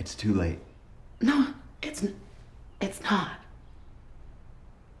 It's too late. No, it's not.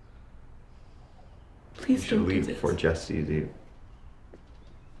 Please You should don't do leave this. before Jess sees you.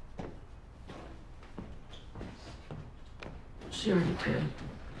 She already did.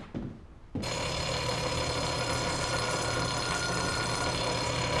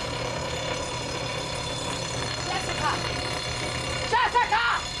 Jessica!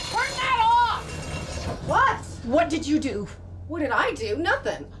 Turn that off! What? What did you do? What did I do?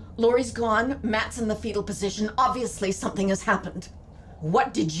 Nothing. Lori's gone. Matt's in the fetal position. Obviously, something has happened.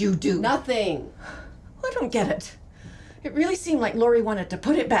 What did you do? Nothing. I don't get it. It really seemed like Lori wanted to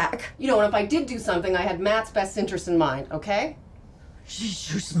put it back. You know, and if I did do something, I had Matt's best interest in mind, okay?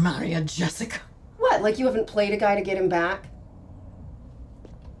 Jesus Maria, Jessica. What, like you haven't played a guy to get him back?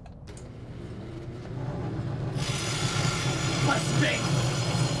 Buzz me!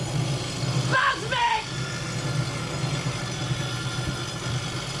 Buzz me!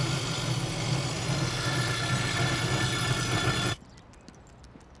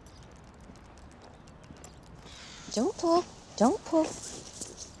 Don't pull. Don't pull.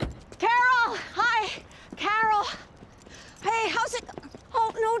 Carol! Hi! Carol! Hey, how's it?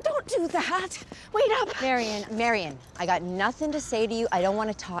 Oh, no, don't do that. Wait up. Marion, I got nothing to say to you. I don't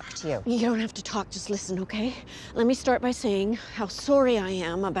want to talk to you. You don't have to talk, just listen, okay? Let me start by saying how sorry I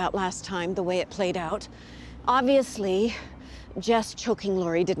am about last time, the way it played out. Obviously, Jess choking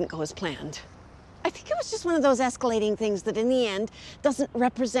Lori didn't go as planned. I think it was just one of those escalating things that in the end doesn't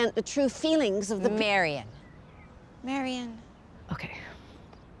represent the true feelings of the... Marion. Okay.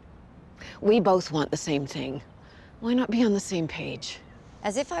 We both want the same thing. Why not be on the same page?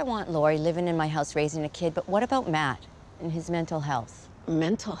 As if I want Lori living in my house raising a kid, but what about Matt and his mental health?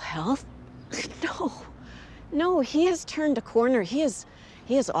 Mental health? No. No, he has turned a corner. He has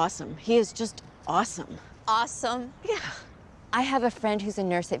He is awesome. He is just awesome. Awesome? Yeah. I have a friend who's a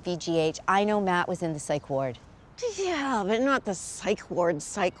nurse at VGH. I know Matt was in the psych ward. Yeah, but not the psych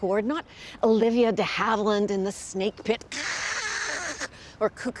ward, not Olivia de Havilland in the snake pit or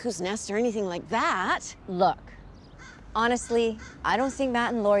Cuckoo's Nest or anything like that. Look, honestly, I don't think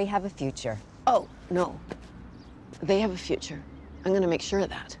Matt and Lori have a future. Oh, no. They have a future. I'm gonna make sure of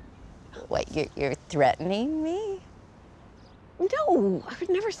that. What, you're threatening me? No, I would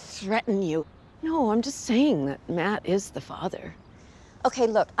never threaten you. No, I'm just saying that Matt is the father. Okay,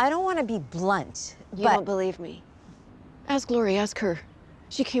 look, I don't want to be blunt, You don't believe me? Ask Lori, ask her.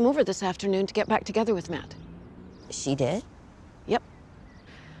 She came over this afternoon to get back together with Matt. She did? Yep.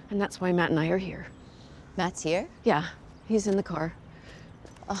 And that's why Matt and I are here. Matt's here? Yeah, he's in the car.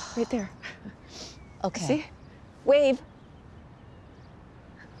 Oh. Right there. Okay. See? Wave.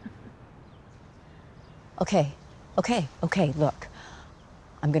 Okay, look.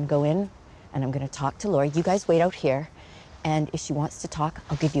 I'm gonna go in and I'm gonna talk to Lori. You guys wait out here, and if she wants to talk,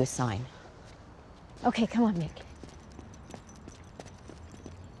 I'll give you a sign. Okay, come on, Mick.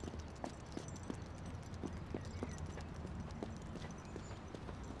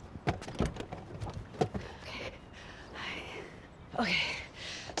 Okay,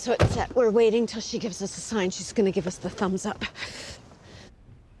 so it's set. We're waiting till she gives us a sign. She's gonna give us the thumbs up.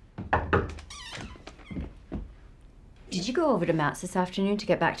 Did you go over to Matt's this afternoon to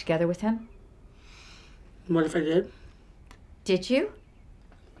get back together with him? What if I did? Did you?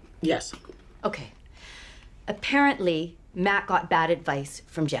 Yes. Okay. Apparently, Matt got bad advice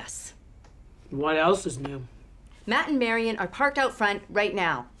from Jess. What else is new? Matt and Marion are parked out front right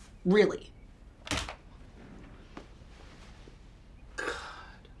now. Really?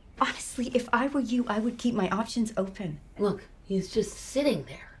 Honestly, if I were you, I would keep my options open. Look, he's just sitting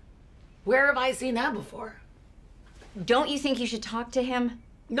there. Where have I seen that before? Don't you think you should talk to him?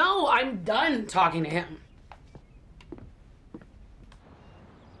 No, I'm done talking to him.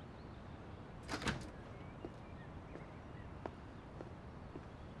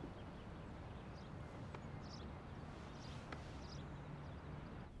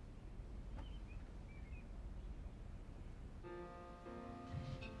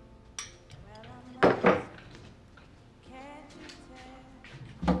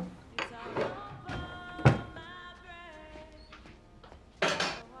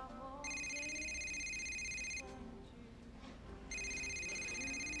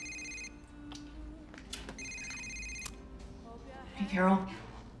 Hey, Carol.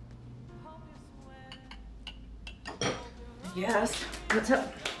 Yes? What's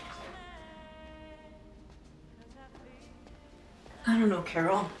up? I don't know,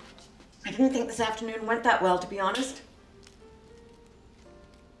 Carol. I didn't think this afternoon went that well, to be honest.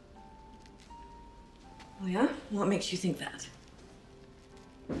 Oh, yeah? What makes you think that?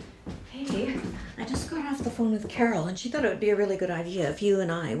 Hey, I just got off the phone with Carol, and she thought it would be a really good idea if you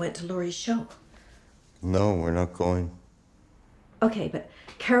and I went to Lori's show. No, we're not going. Okay, but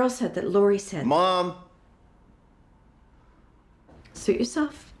Carol said that Lori said... Mom! Suit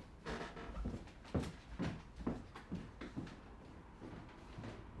yourself.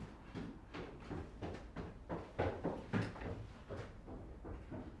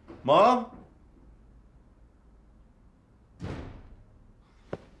 Mom?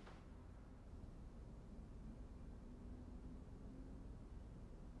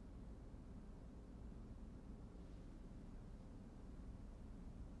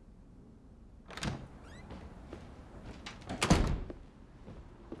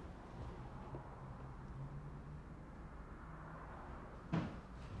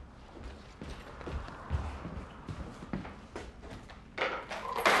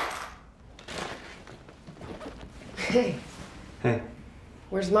 Hey, Hey.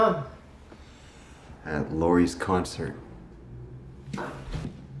 where's Mom? At Lori's concert.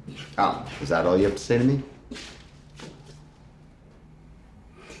 Oh, is that all you have to say to me?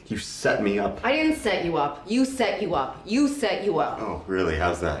 You set me up. I didn't set you up. You set you up. You set you up. Oh, really?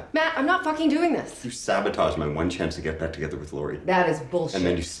 How's that? Matt, I'm not fucking doing this. You sabotage my one chance to get back together with Lori. That is bullshit. And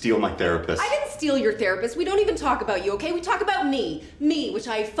then you steal my therapist. I didn't steal your therapist. We don't even talk about you, okay? We talk about me. Me, which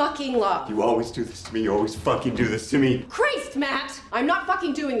I fucking love. You always do this to me. You always fucking do this to me. Christ, Matt! I'm not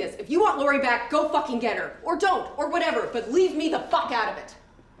fucking doing this. If you want Lori back, go fucking get her. Or don't, or whatever, but leave me the fuck out of it.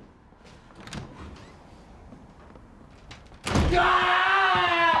 Ah!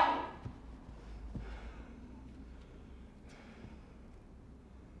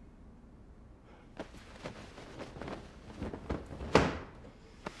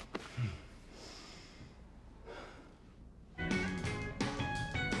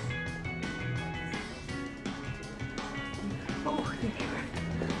 Oh, here you are.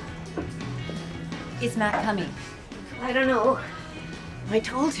 Is Matt coming? I don't know. I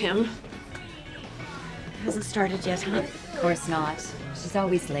told him. Hasn't started yet, huh? Of course not. She's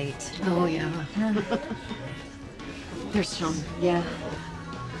always late. Oh, yeah. There's Sean. Yeah.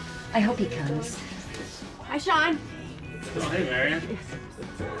 I hope he comes. Hi, Sean. Oh, hey, Marion.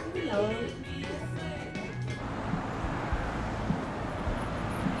 Hello.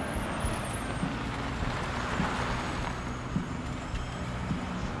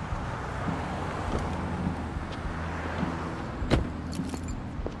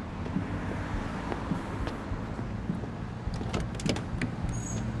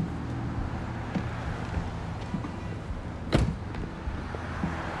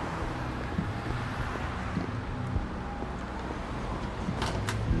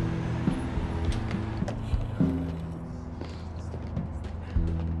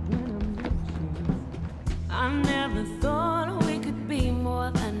 I never thought we could be more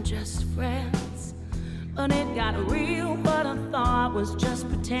than just friends. But it got real, what I thought was just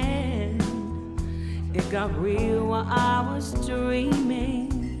pretend. It got real while I was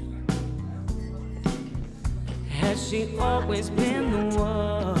dreaming. Has she always been the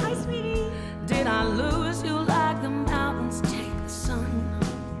one? Hi, sweetie. Did I lose you like the mountains take the sun?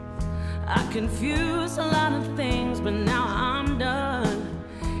 I confused a lot of things, but now I'm done.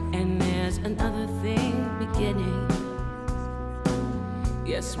 And there's another thing beginning.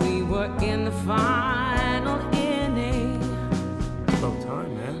 Yes, we were in the final inning. About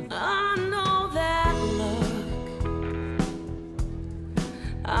time, man. I know that look.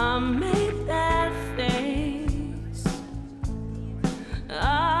 I made that face.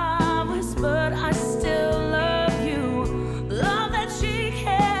 I whispered, I still love you. Love that she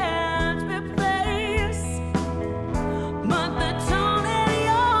can't replace. But the tone in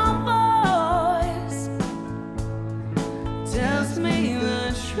your voice tells me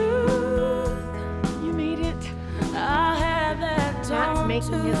the truth. You made it. I had that tone Matt's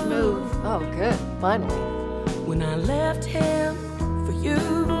making his move. Oh, good. Finally. when I left him for you.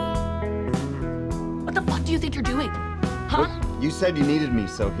 What the fuck do you think you're doing? Huh? You said you needed me,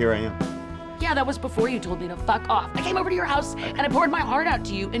 so here I am. Yeah, that was before you told me to fuck off. I came over to your house and I poured my heart out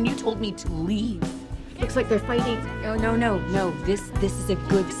to you and you told me to leave. Looks like they're fighting. Oh, no. This is a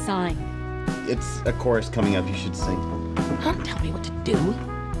good sign. It's a chorus coming up. You should sing. Don't tell me what to do.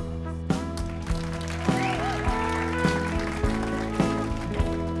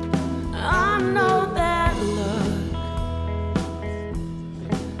 I know that look.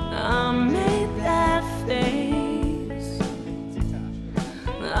 I made that face.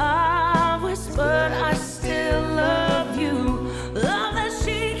 I whispered, I still love you. Love that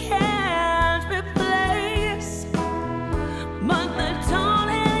she can't replace. But the tone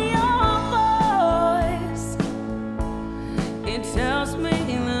in your voice, it tells me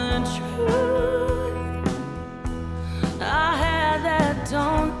the truth. I had that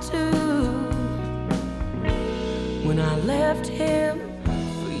tone too when I left him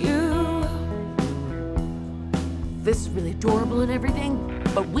for you. This is really adorable and everything,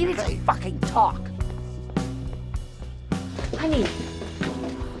 but we need to fucking talk. Honey,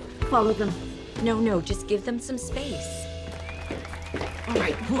 follow them. No, just give them some space. All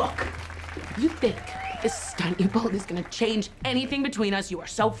right, look. You think this stunt you pulled is gonna change anything between us? You are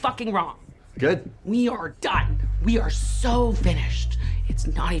so fucking wrong. Good. We are done. We are so finished. It's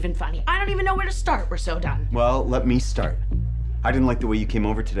not even funny. I don't even know where to start. We're so done. Well, let me start. I didn't like the way you came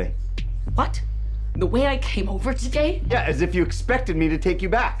over today. What? The way I came over today? Yeah, as if you expected me to take you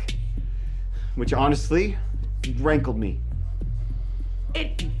back. Which honestly, rankled me.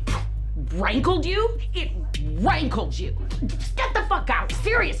 It rankled you? It rankled you. Just get the fuck out.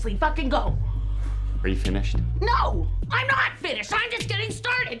 Seriously, fucking go. Are you finished? No, I'm not finished. I'm just getting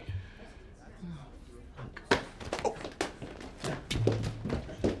started.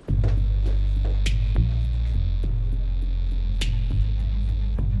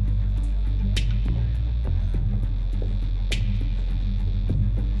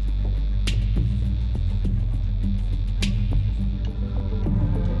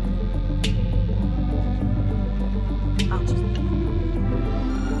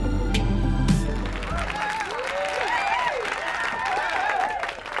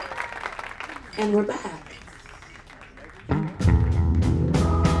 And we're back.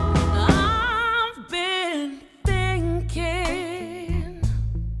 I've been thinking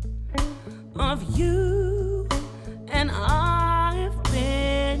of you, and I've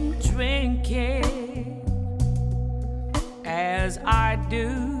been drinking as I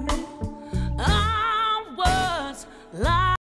do.